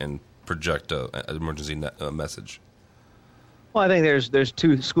projector and project an emergency message? Well, I think there's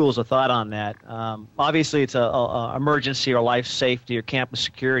 2 schools of thought on that. Obviously, it's a emergency or life safety or campus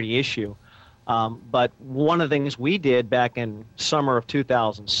security issue. But one of the things we did back in summer of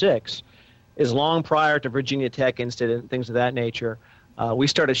 2006 is, long prior to Virginia Tech incident and things of that nature, we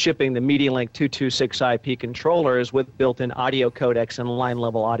started shipping the MediaLink 226 IP controllers with built-in audio codecs and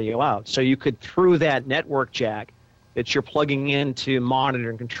line-level audio out. So you could, through that network jack that you're plugging in to monitor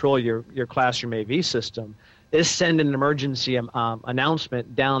and control your classroom AV system, is send an emergency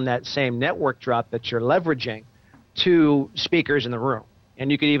announcement down that same network drop that you're leveraging to speakers in the room. And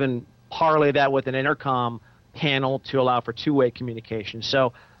you could even parlay that with an intercom panel to allow for 2-way communication.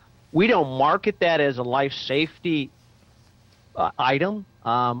 So we don't market that as a life safety item,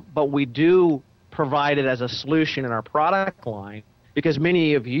 but we do provide it as a solution in our product line, because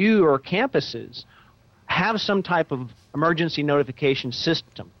many of your campuses have some type of emergency notification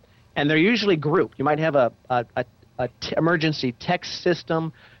system. And they're usually grouped. You might have a emergency text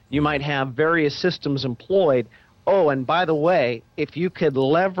system. You might have various systems employed. Oh, and by the way, if you could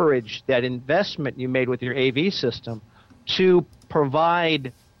leverage that investment you made with your AV system to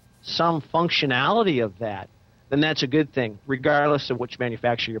provide some functionality of that, then that's a good thing, regardless of which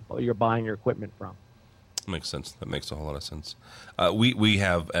manufacturer you're buying your equipment from. Makes sense. That makes a whole lot of sense. We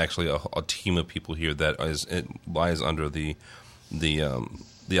have actually a team of people here that lies under the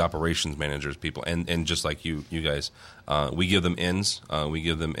operations managers people, and just like you guys, we give them ends. We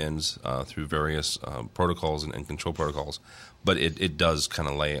give them ends through various protocols and control protocols, but it does kind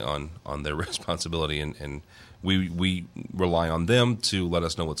of lay on their responsibility, and we rely on them to let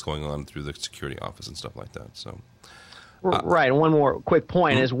us know what's going on through the security office and stuff like that. So. Right. And one more quick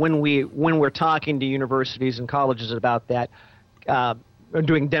point is when we're talking to universities and colleges about that,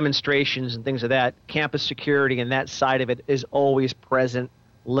 doing demonstrations and things of that, campus security and that side of it is always present,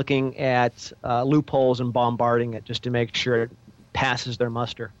 looking at loopholes and bombarding it just to make sure it passes their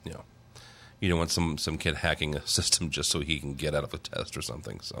muster. Yeah. You don't want some kid hacking a system just so he can get out of a test or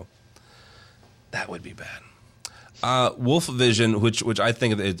something. So that would be bad. Wolf Vision, which I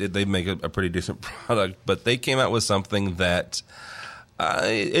think they make a pretty decent product, but they came out with something that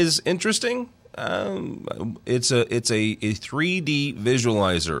is interesting. It's a 3D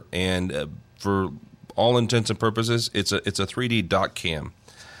visualizer, and for all intents and purposes, it's a 3D dot cam.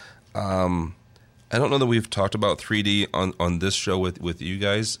 I don't know that we've talked about 3D on this show with you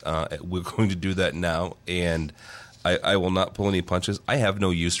guys. We're going to do that now, and I will not pull any punches. I have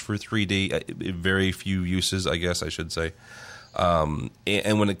no use for 3D, very few uses, I guess I should say.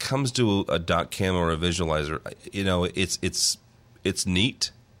 And when it comes to a dot cam or a visualizer, it's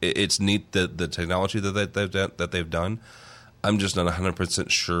neat. It's neat the technology that they've done. I'm just not 100%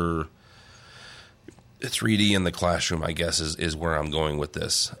 sure. 3D in the classroom, I guess, is where I'm going with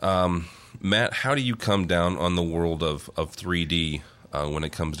this. Matt, how do you come down on the world of 3D? When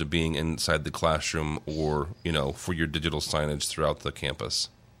it comes to being inside the classroom or, for your digital signage throughout the campus?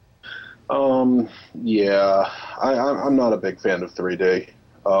 Yeah, I'm not a big fan of 3D.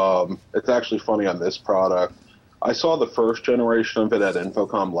 It's actually funny on this product. I saw the first generation of it at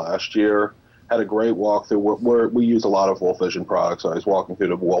Infocom last year. Had a great walkthrough. Where we use a lot of Wolf Vision products. I was walking through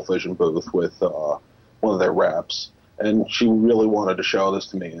the Wolf Vision booth with one of their reps, and she really wanted to show this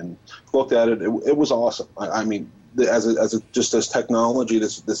to me and looked at it. It was awesome. I mean, just as technology,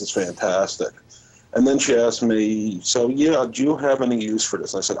 this is fantastic. And then she asked me, so yeah, do you have any use for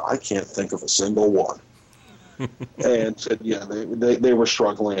this? I said, I can't think of a single one. And said, yeah, they were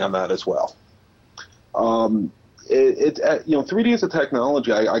struggling on that as well. 3D is a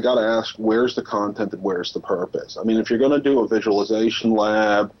technology. I got to ask, where's the content and where's the purpose? I mean, if you're going to do a visualization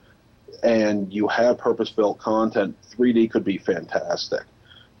lab and you have purpose-built content, 3D could be fantastic.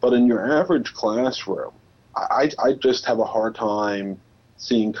 But in your average classroom, I just have a hard time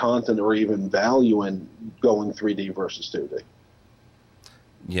seeing content or even value in going 3D versus 2D.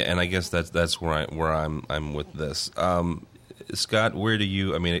 Yeah, and I guess that's where I'm with this. Scott, where do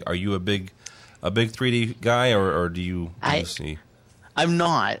you? I mean, are you a big 3D guy, or do you see? I'm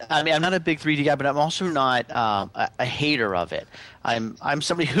not. I mean, I'm not a big 3D guy, but I'm also not a hater of it. I'm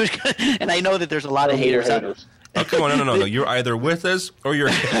somebody who's, and I know that there's a lot of haters. Oh, come on, no. You're either with us or you're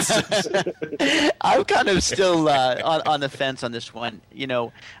against us. I'm kind of still on the fence on this one.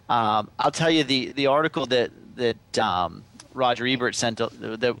 I'll tell you the article that Roger Ebert sent,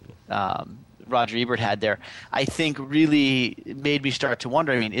 that Roger Ebert had there, I think really made me start to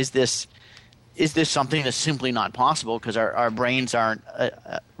wonder, I mean, is this something that's simply not possible because our brains aren't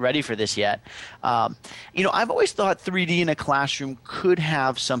ready for this yet? I've always thought 3D in a classroom could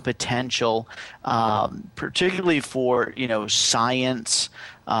have some potential, particularly for, science,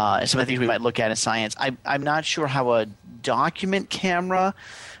 and some of the things we might look at in science. I'm not sure how a document camera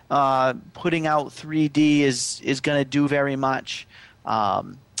putting out 3D is going to do very much.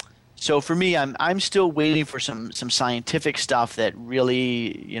 So for me, I'm still waiting for some scientific stuff that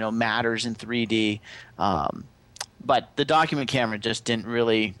really matters in 3D. But the document camera just didn't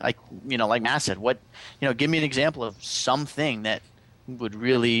really, like Matt said, give me an example of something that would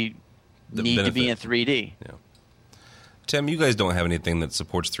really need to be in 3D. Yeah. Tim, you guys don't have anything that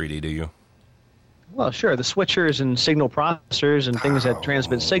supports 3D, do you? Well, sure. The switchers and signal processors and things that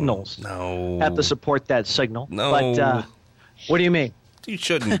transmit signals have to support that signal. No. But what do you mean? You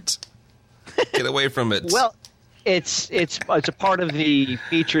shouldn't. Get away from it. Well, it's a part of the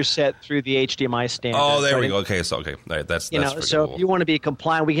feature set through the HDMI standard. Oh, there we go. Okay, all right, that's so if you want to be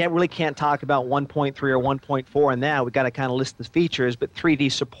compliant, we really can't talk about 1.3 or 1.4 and that. We've got to kind of list the features, but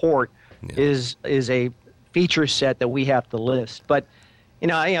 3D support is a feature set that we have to list. But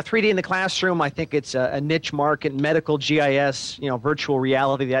 3D in the classroom, I think it's a niche market, medical GIS, virtual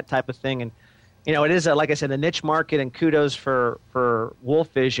reality, that type of thing, and it is, like I said, a niche market, and kudos for Wolf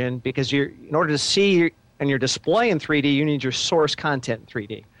Vision, because in order to see and your display in 3D, you need your source content in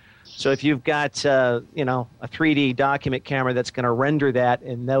 3D. So if you've got a 3D document camera that's going to render that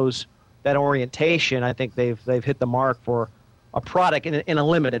in that orientation, I think they've hit the mark for a product in a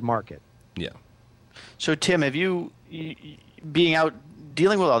limited market. Yeah. So Tim, have you being out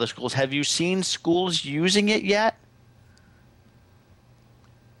dealing with other schools, have you seen schools using it yet?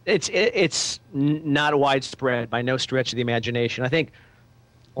 It's not widespread by no stretch of the imagination. I think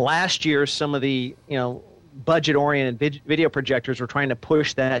last year some of the budget-oriented video projectors were trying to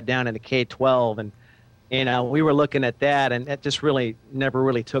push that down into K-12, and we were looking at that, and it just really never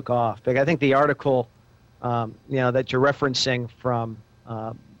really took off. But I think the article that you're referencing from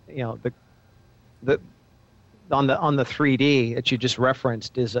the on the 3D that you just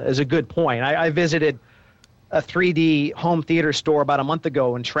referenced is a good point. I visited a 3D home theater store about a month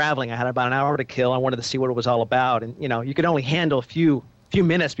ago when traveling. I had about an hour to kill. I wanted to see what it was all about, and you could only handle a few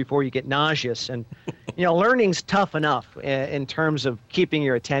minutes before you get nauseous. And learning's tough enough in terms of keeping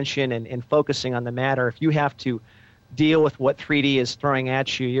your attention and focusing on the matter. If you have to deal with what 3D is throwing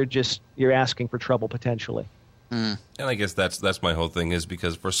at you, you're asking for trouble potentially. And I guess that's my whole thing, is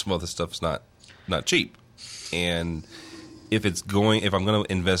because first of all, this stuff's not cheap, and if I'm going to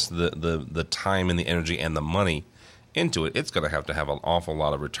invest the time and the energy and the money into it, it's going to have an awful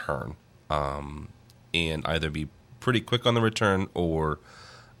lot of return, and either be pretty quick on the return or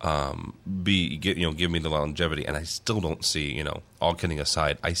give me the longevity. And I still don't see, all kidding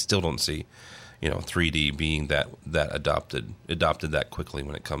aside, I still don't see 3D being that adopted that quickly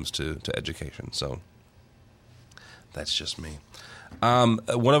when it comes to education. So that's just me.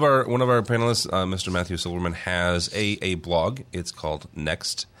 One of our panelists, Mr. Matthew Silverman, has a blog. It's called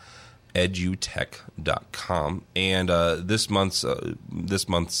EDtech.com, and this month's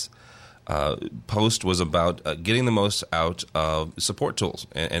post was about getting the most out of support tools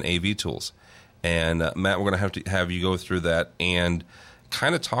and AV tools. And Matt, we're going to have you go through that and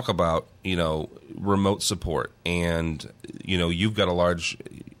kind of talk about remote support. And you've got a large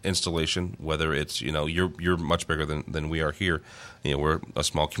installation, whether it's you're much bigger than we are here. We're a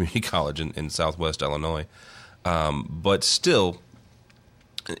small community college in Southwest Illinois, but still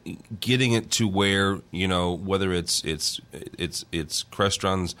getting it to where whether it's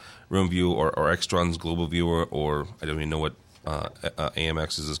Crestron's Room View or Extron's Global Viewer, or I don't even know what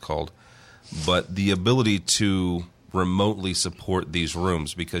AMX's is called, but the ability to remotely support these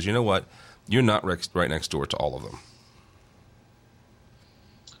rooms, because you know what, you're not right next door to all of them.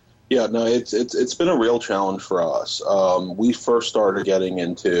 Yeah, no, it's been a real challenge for us. We first started getting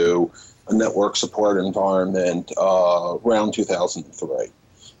into a network support environment around 2003,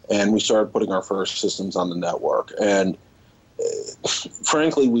 and we started putting our first systems on the network. And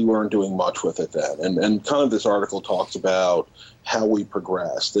frankly, we weren't doing much with it then. And kind of this article talks about how we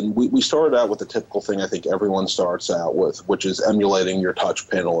progressed. And we started out with the typical thing I think everyone starts out with, which is emulating your touch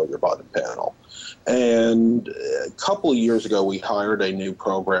panel or your button panel. And a couple of years ago, we hired a new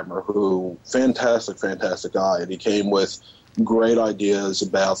programmer who, fantastic guy, and he came with great ideas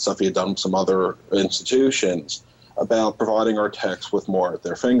about stuff he had done with some other institutions about providing our techs with more at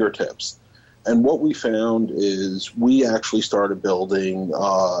their fingertips. And what we found is we actually started building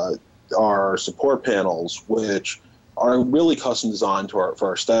our support panels, which are really custom designed for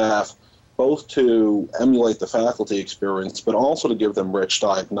our staff, both to emulate the faculty experience, but also to give them rich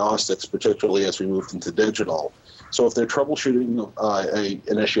diagnostics, particularly as we moved into digital. So if they're troubleshooting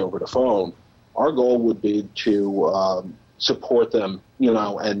an issue over the phone, our goal would be to support them,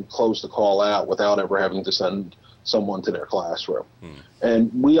 and close the call out without ever having to send someone to their classroom.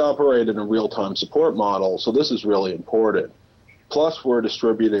 And we operate in a real-time support model, so this is really important. Plus, we're a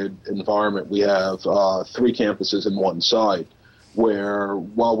distributed environment. We have 3 campuses in one site, where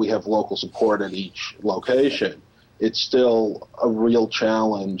while we have local support at each location, it's still a real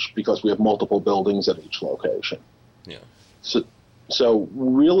challenge because we have multiple buildings at each location. Yeah. So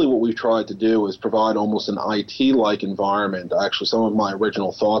really what we've tried to do is provide almost an IT-like environment. Actually, some of my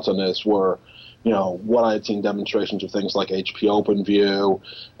original thoughts on this were, what I had seen demonstrations of things like HP OpenView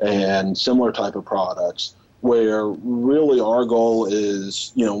and similar type of products, where really our goal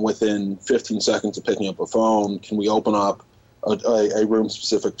is, within 15 seconds of picking up a phone, can we open up a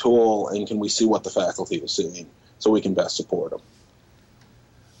room-specific tool, and can we see what the faculty is seeing so we can best support them?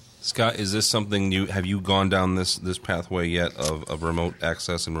 Scott, is this something have you gone down this pathway yet of remote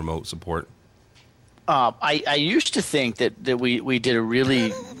access and remote support? I used to think that we did a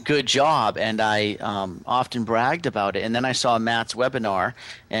really good job, and I often bragged about it. And then I saw Matt's webinar,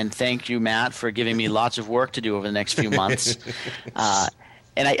 and thank you, Matt, for giving me lots of work to do over the next few months.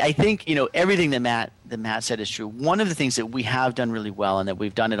 And I think, everything that Matt said is true. One of the things that we have done really well, and that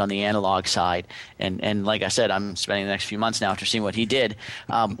we've done it on the analog side, and like I said, I'm spending the next few months now after seeing what he did,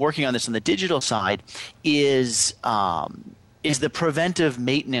 working on this on the digital side, is the preventive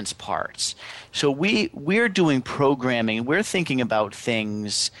maintenance parts. So we're doing programming. We're thinking about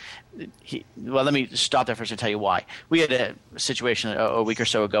things. Well, let me stop there first and tell you why. We had a situation a week or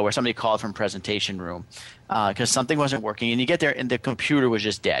so ago where somebody called from presentation room because something wasn't working, and you get there and the computer was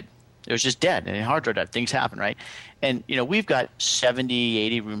just dead. It was just dead, and hard drive dead. Things happen, right? And we've got 70,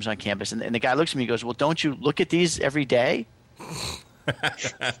 80 rooms on campus, and the guy looks at me and goes, "Well, don't you look at these every day?"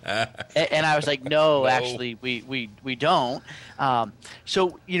 And I was like, no, actually, we don't.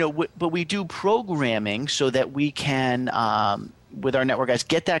 But we do programming so that we can, with our network guys,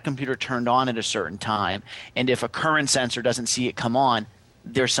 get that computer turned on at a certain time. And if a current sensor doesn't see it come on,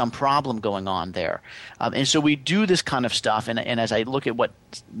 there's some problem going on there. And so we do this kind of stuff. And as I look at what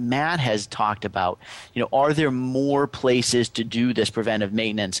Matt has talked about, are there more places to do this preventive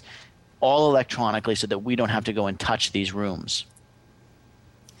maintenance all electronically so that we don't have to go and touch these rooms?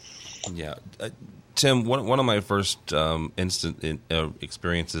 Yeah. Tim, one of my first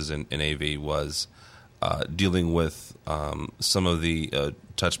experiences in AV was dealing with some of the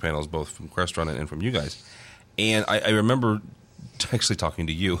touch panels, both from Crestron and from you guys. And I remember actually talking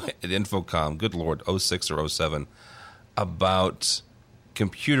to you at Infocom, good Lord, 06 or 07, about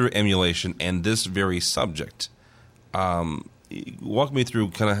computer emulation and this very subject. Walk me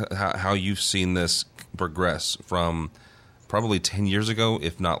through kind of how you've seen this progress from probably 10 years ago,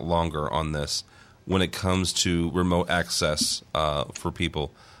 if not longer, on this when it comes to remote access for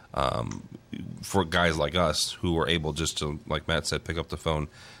people, for guys like us who are able just to, like Matt said, pick up the phone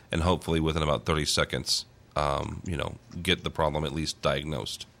and hopefully within about 30 seconds, get the problem at least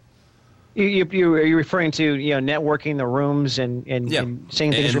diagnosed. You're referring to networking the rooms and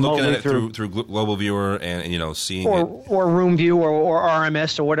seeing things and remotely looking at it through Global Viewer and seeing or Room View or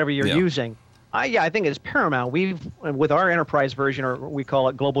RMS or whatever you're using. I think it's paramount. With our enterprise version, or we call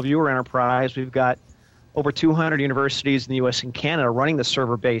it Global Viewer Enterprise, we've got over 200 universities in the U.S. and Canada running the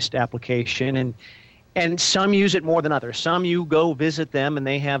server-based application, and some use it more than others. Some you go visit them and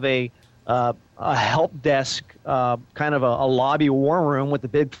they have a help desk, kind of a lobby war room with a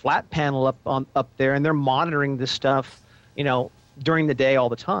big flat panel up there, and they're monitoring this stuff, during the day all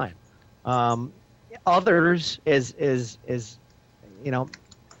the time. Others, as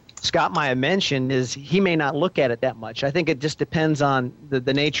Scott might have mentioned, is he may not look at it that much. I think it just depends on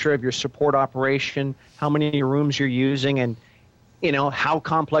the nature of your support operation, how many rooms you're using, and how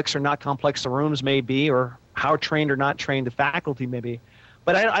complex or not complex the rooms may be, or how trained or not trained the faculty may be.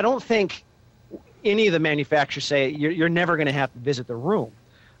 But I don't think any of the manufacturers say you're never going to have to visit the room.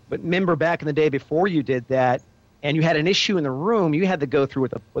 But remember back in the day before you did that, and you had an issue in the room, you had to go through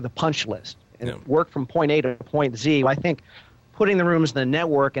with a punch list and work from point A to point Z. I think putting the rooms in the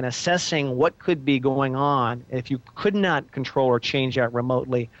network and assessing what could be going on, if you could not control or change that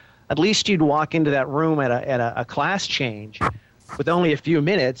remotely, at least you'd walk into that room at a class change with only a few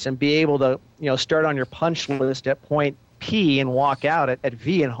minutes and be able to start on your punch list at point P and walk out at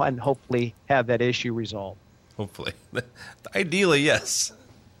V and hopefully have that issue resolved. Hopefully. Ideally, yes.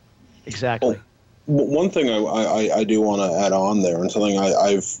 Exactly. One thing I do want to add on there, and something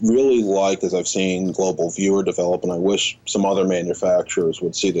I've really liked as I've seen Global Viewer develop, and I wish some other manufacturers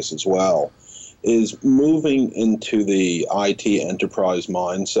would see this as well, is moving into the IT enterprise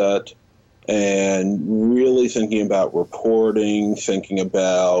mindset and really thinking about reporting, thinking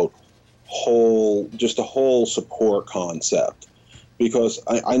about a whole support concept. Because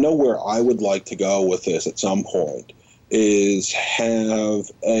I know where I would like to go with this at some point is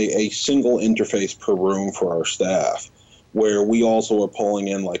have a single interface per room for our staff, where we also are pulling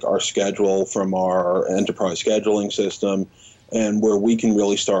in like our schedule from our enterprise scheduling system, and where we can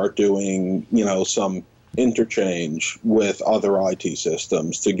really start doing some interchange with other IT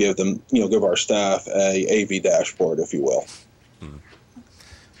systems to give them give our staff a AV dashboard, if you will.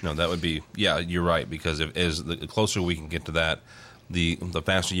 No, that would be you're right, because as the closer we can get to that, the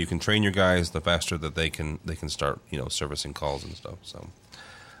faster you can train your guys, the faster that they can start servicing calls and stuff. So,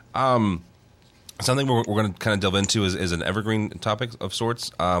 something we're going to kind of delve into is an evergreen topic of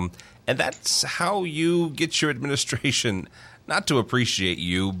sorts, and that's how you get your administration not to appreciate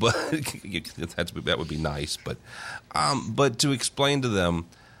you, but that would be nice, but to explain to them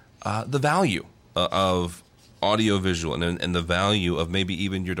the value of audio-visual and the value of maybe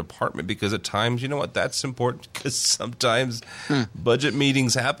even your department, because at times, that's important, because sometimes budget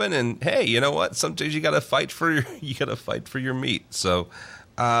meetings happen, and hey, sometimes you got to fight for your meat. So,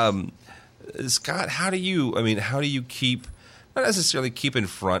 Scott, how do you keep not necessarily keep in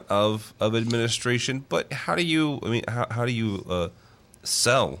front of administration, but how do you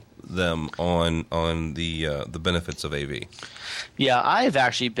sell them on the benefits of AV? Yeah, I've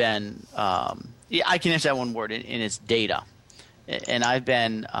actually been I can answer that one word, and it's data. And I've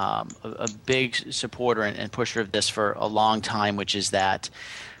been a big supporter and pusher of this for a long time, which is that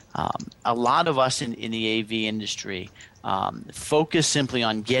a lot of us in the AV industry focus simply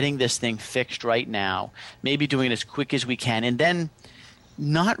on getting this thing fixed right now, maybe doing it as quick as we can, and then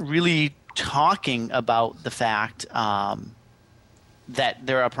not really talking about the fact that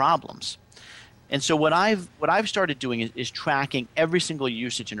there are problems. And so what I've started doing is tracking every single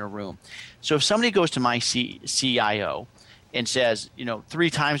usage in a room. So if somebody goes to my CIO and says, 3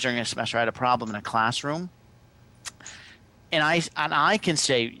 times during a semester I had a problem in a classroom, and I can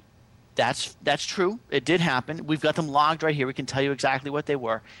say, that's true. It did happen. We've got them logged right here. We can tell you exactly what they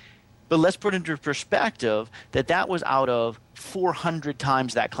were. But let's put into perspective that was out of 400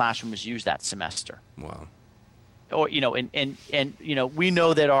 times that classroom was used that semester. Wow. Or we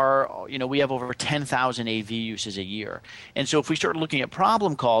know that we have over 10,000 AV uses a year. And so if we start looking at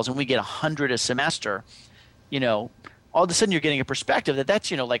problem calls and we get 100 a semester, all of a sudden you're getting a perspective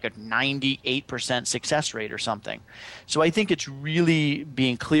that's like a 98% success rate or something. So I think it's really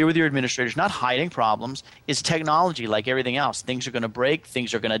being clear with your administrators, not hiding problems. It's technology like everything else. Things are going to break,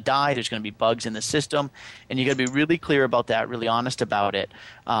 things are going to die, there's going to be bugs in the system, and you got to be really clear about that, really honest about it.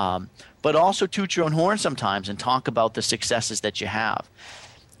 But also toot your own horn sometimes and talk about the successes that you have.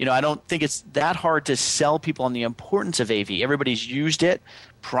 I don't think it's that hard to sell people on the importance of AV. Everybody's used it.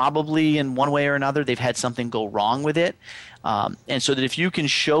 Probably in one way or another they've had something go wrong with it. And so that if you can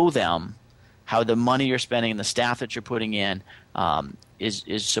show them how the money you're spending and the staff that you're putting in is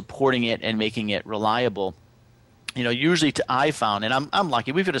supporting it and making it reliable, usually I found, and I'm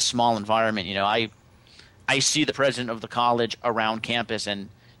lucky, we've got a small environment. I see the president of the college around campus and,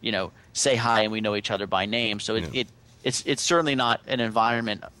 say hi, and we know each other by name. So it's certainly not an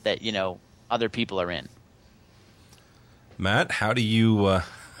environment that, other people are in. Matt, how do you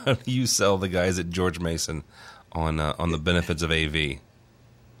sell the guys at George Mason on the benefits of AV?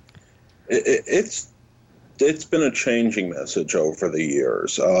 It's been a changing message over the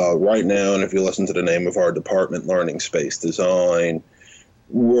years. Right now, and if you listen to the name of our department, Learning Space Design,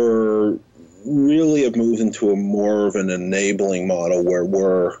 we're really have moved into a more of an enabling model where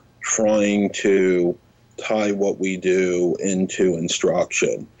we're trying to tie what we do into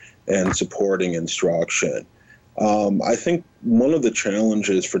instruction and supporting instruction. I think one of the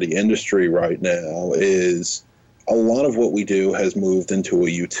challenges for the industry right now is a lot of what we do has moved into a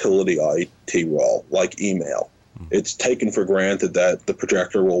utility IT role, like email. It's taken for granted that the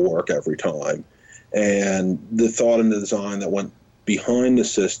projector will work every time. And the thought and the design that went behind the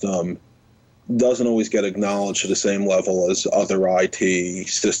system doesn't always get acknowledged to the same level as other IT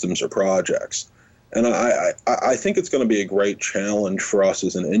systems or projects. And I think it's going to be a great challenge for us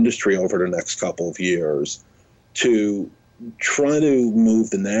as an industry over the next couple of years to try to move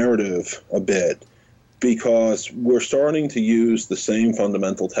the narrative a bit, because we're starting to use the same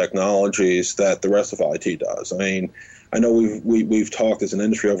fundamental technologies that the rest of IT does. I mean, I know we've talked as an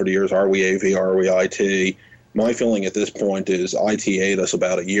industry over the years, are we AV, are we IT? My feeling at this point is IT ate us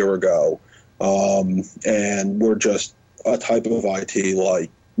about a year ago, and we're just a type of IT like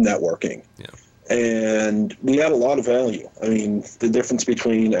networking. Yeah. And we add a lot of value. I mean, the difference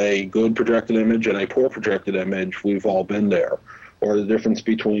between a good projected image and a poor projected image, we've all been there. Or the difference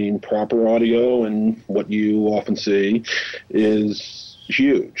between proper audio and what you often see is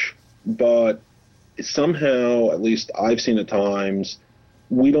huge. But somehow, at least I've seen at times,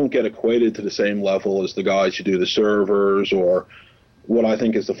 we don't get equated to the same level as the guys who do the servers or what I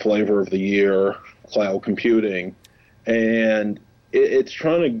think is the flavor of the year, cloud computing. And it's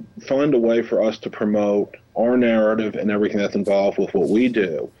trying to find a way for us to promote our narrative and everything that's involved with what we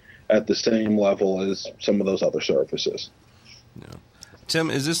do at the same level as some of those other services. Yeah. Tim,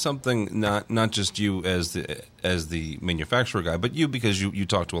 is this something not just you as the manufacturer guy, but you because you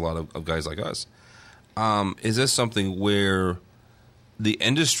talk to a lot of guys like us? Is this something where the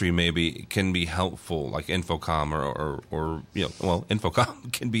industry maybe can be helpful, like Infocom or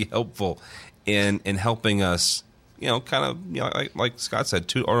Infocom can be helpful in helping us, like Scott said,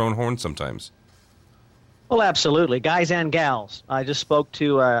 toot our own horn sometimes? Well, absolutely. Guys and gals. I just spoke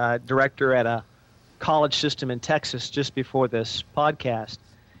to a director at a college system in Texas just before this podcast,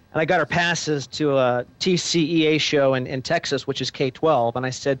 and I got her passes to a TCEA show in Texas, which is K-12, and I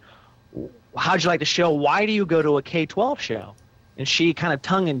said, how'd you like the show? Why do you go to a K-12 show? And she kind of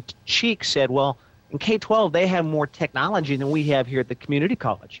tongue-in-cheek said, well, in K-12, they have more technology than we have here at the community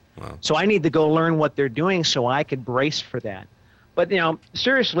college. Wow. So I need to go learn what they're doing so I could brace for that. But,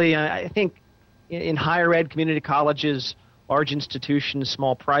 seriously, I think in higher ed, community colleges, large institutions,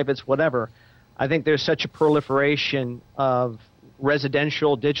 small privates, whatever, I think there's such a proliferation of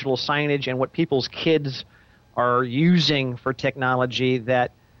residential digital signage and what people's kids are using for technology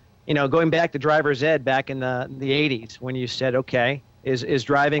that, going back to driver's ed back in the 80s when you said, okay, is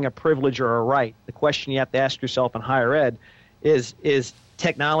driving a privilege or a right? The question you have to ask yourself in higher ed is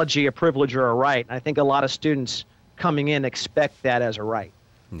technology a privilege or a right? And I think a lot of students coming in expect that as a right.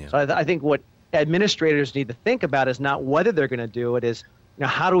 Yeah. So I think what administrators need to think about is not whether they're going to do it, is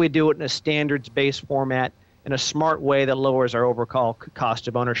how do we do it in a standards-based format in a smart way that lowers our overall cost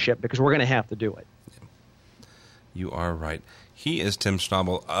of ownership, because we're going to have to do it. You are right. He is Tim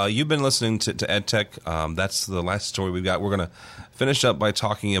Schnabel. You've been listening to EdTech. That's the last story we've got. We're going to finish up by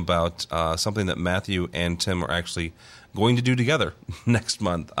talking about something that Matthew and Tim are actually going to do together next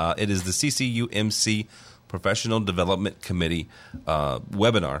month. It is the CCUMC Professional Development Committee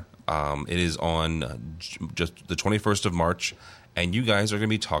webinar. It is on just the 21st of March, and you guys are going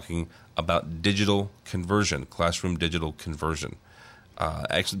to be talking about digital conversion, classroom digital conversion.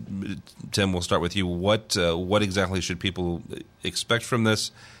 Actually, Tim, we'll start with you. What exactly should people expect from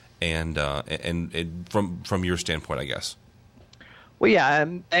this, and from your standpoint, I guess? Well, yeah,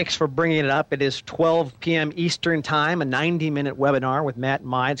 thanks for bringing it up. It is 12 p.m. Eastern Time, a 90-minute webinar with Matt and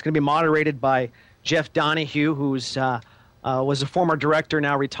Mai. It's going to be moderated by Jeff Donahue, who's was a former director,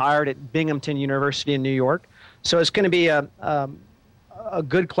 now retired at Binghamton University in New York. So it's going to be a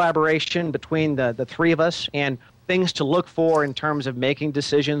good collaboration between the three of us, and things to look for in terms of making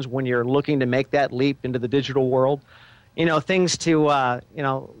decisions when you're looking to make that leap into the digital world. Things to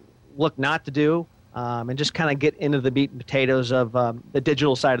look not to do, and just kind of get into the meat and potatoes of the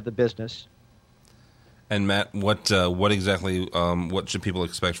digital side of the business. And Matt, what exactly what should people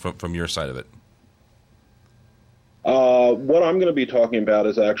expect from your side of it? What I'm going to be talking about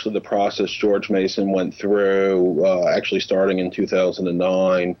is actually the process George Mason went through, actually starting in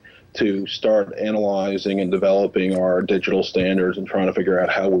 2009, to start analyzing and developing our digital standards and trying to figure out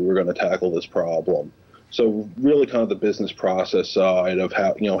how we were going to tackle this problem. So really kind of the business process side of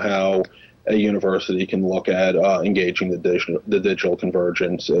how a university can look at engaging the digital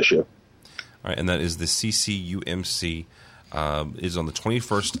convergence issue. All right, and that is the CCUMC. Is on the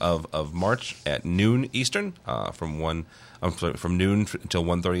 21st of March at noon Eastern, from noon until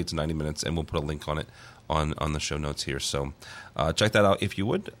 1:30. It's 90 minutes, and we'll put a link on it on the show notes here. So check that out if you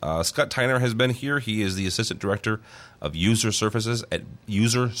would. Scott Tyner has been here. He is the Assistant Director of User Services at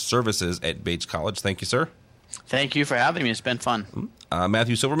Bates College. Thank you, sir. Thank you for having me. It's been fun.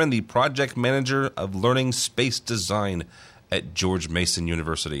 Matthew Silverman, the Project Manager of Learning Space Design at George Mason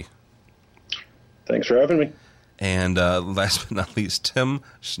University. Thanks for having me. And last but not least, Tim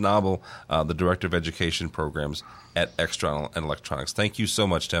Schnabel, the Director of Education Programs at External and Electronics. Thank you so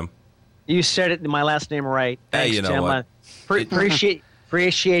much, Tim. You said it, my last name right. Thanks, hey, Tim. What?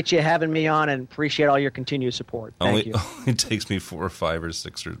 Appreciate you having me on, and appreciate all your continued support. Thank you. Only takes me 4 or 5 or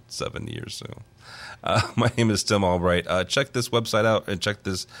 6 or 7 years. So, my name is Tim Albright. Check this website out and check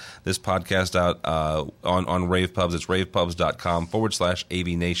this podcast out on Rave Pubs. It's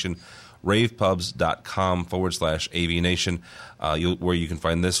ravepubs.com/AVNation. ravepubs.com/AVNation, where you can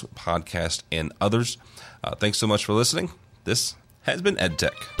find this podcast and others. Thanks so much for listening. This has been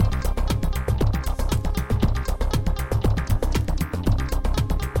EdTech.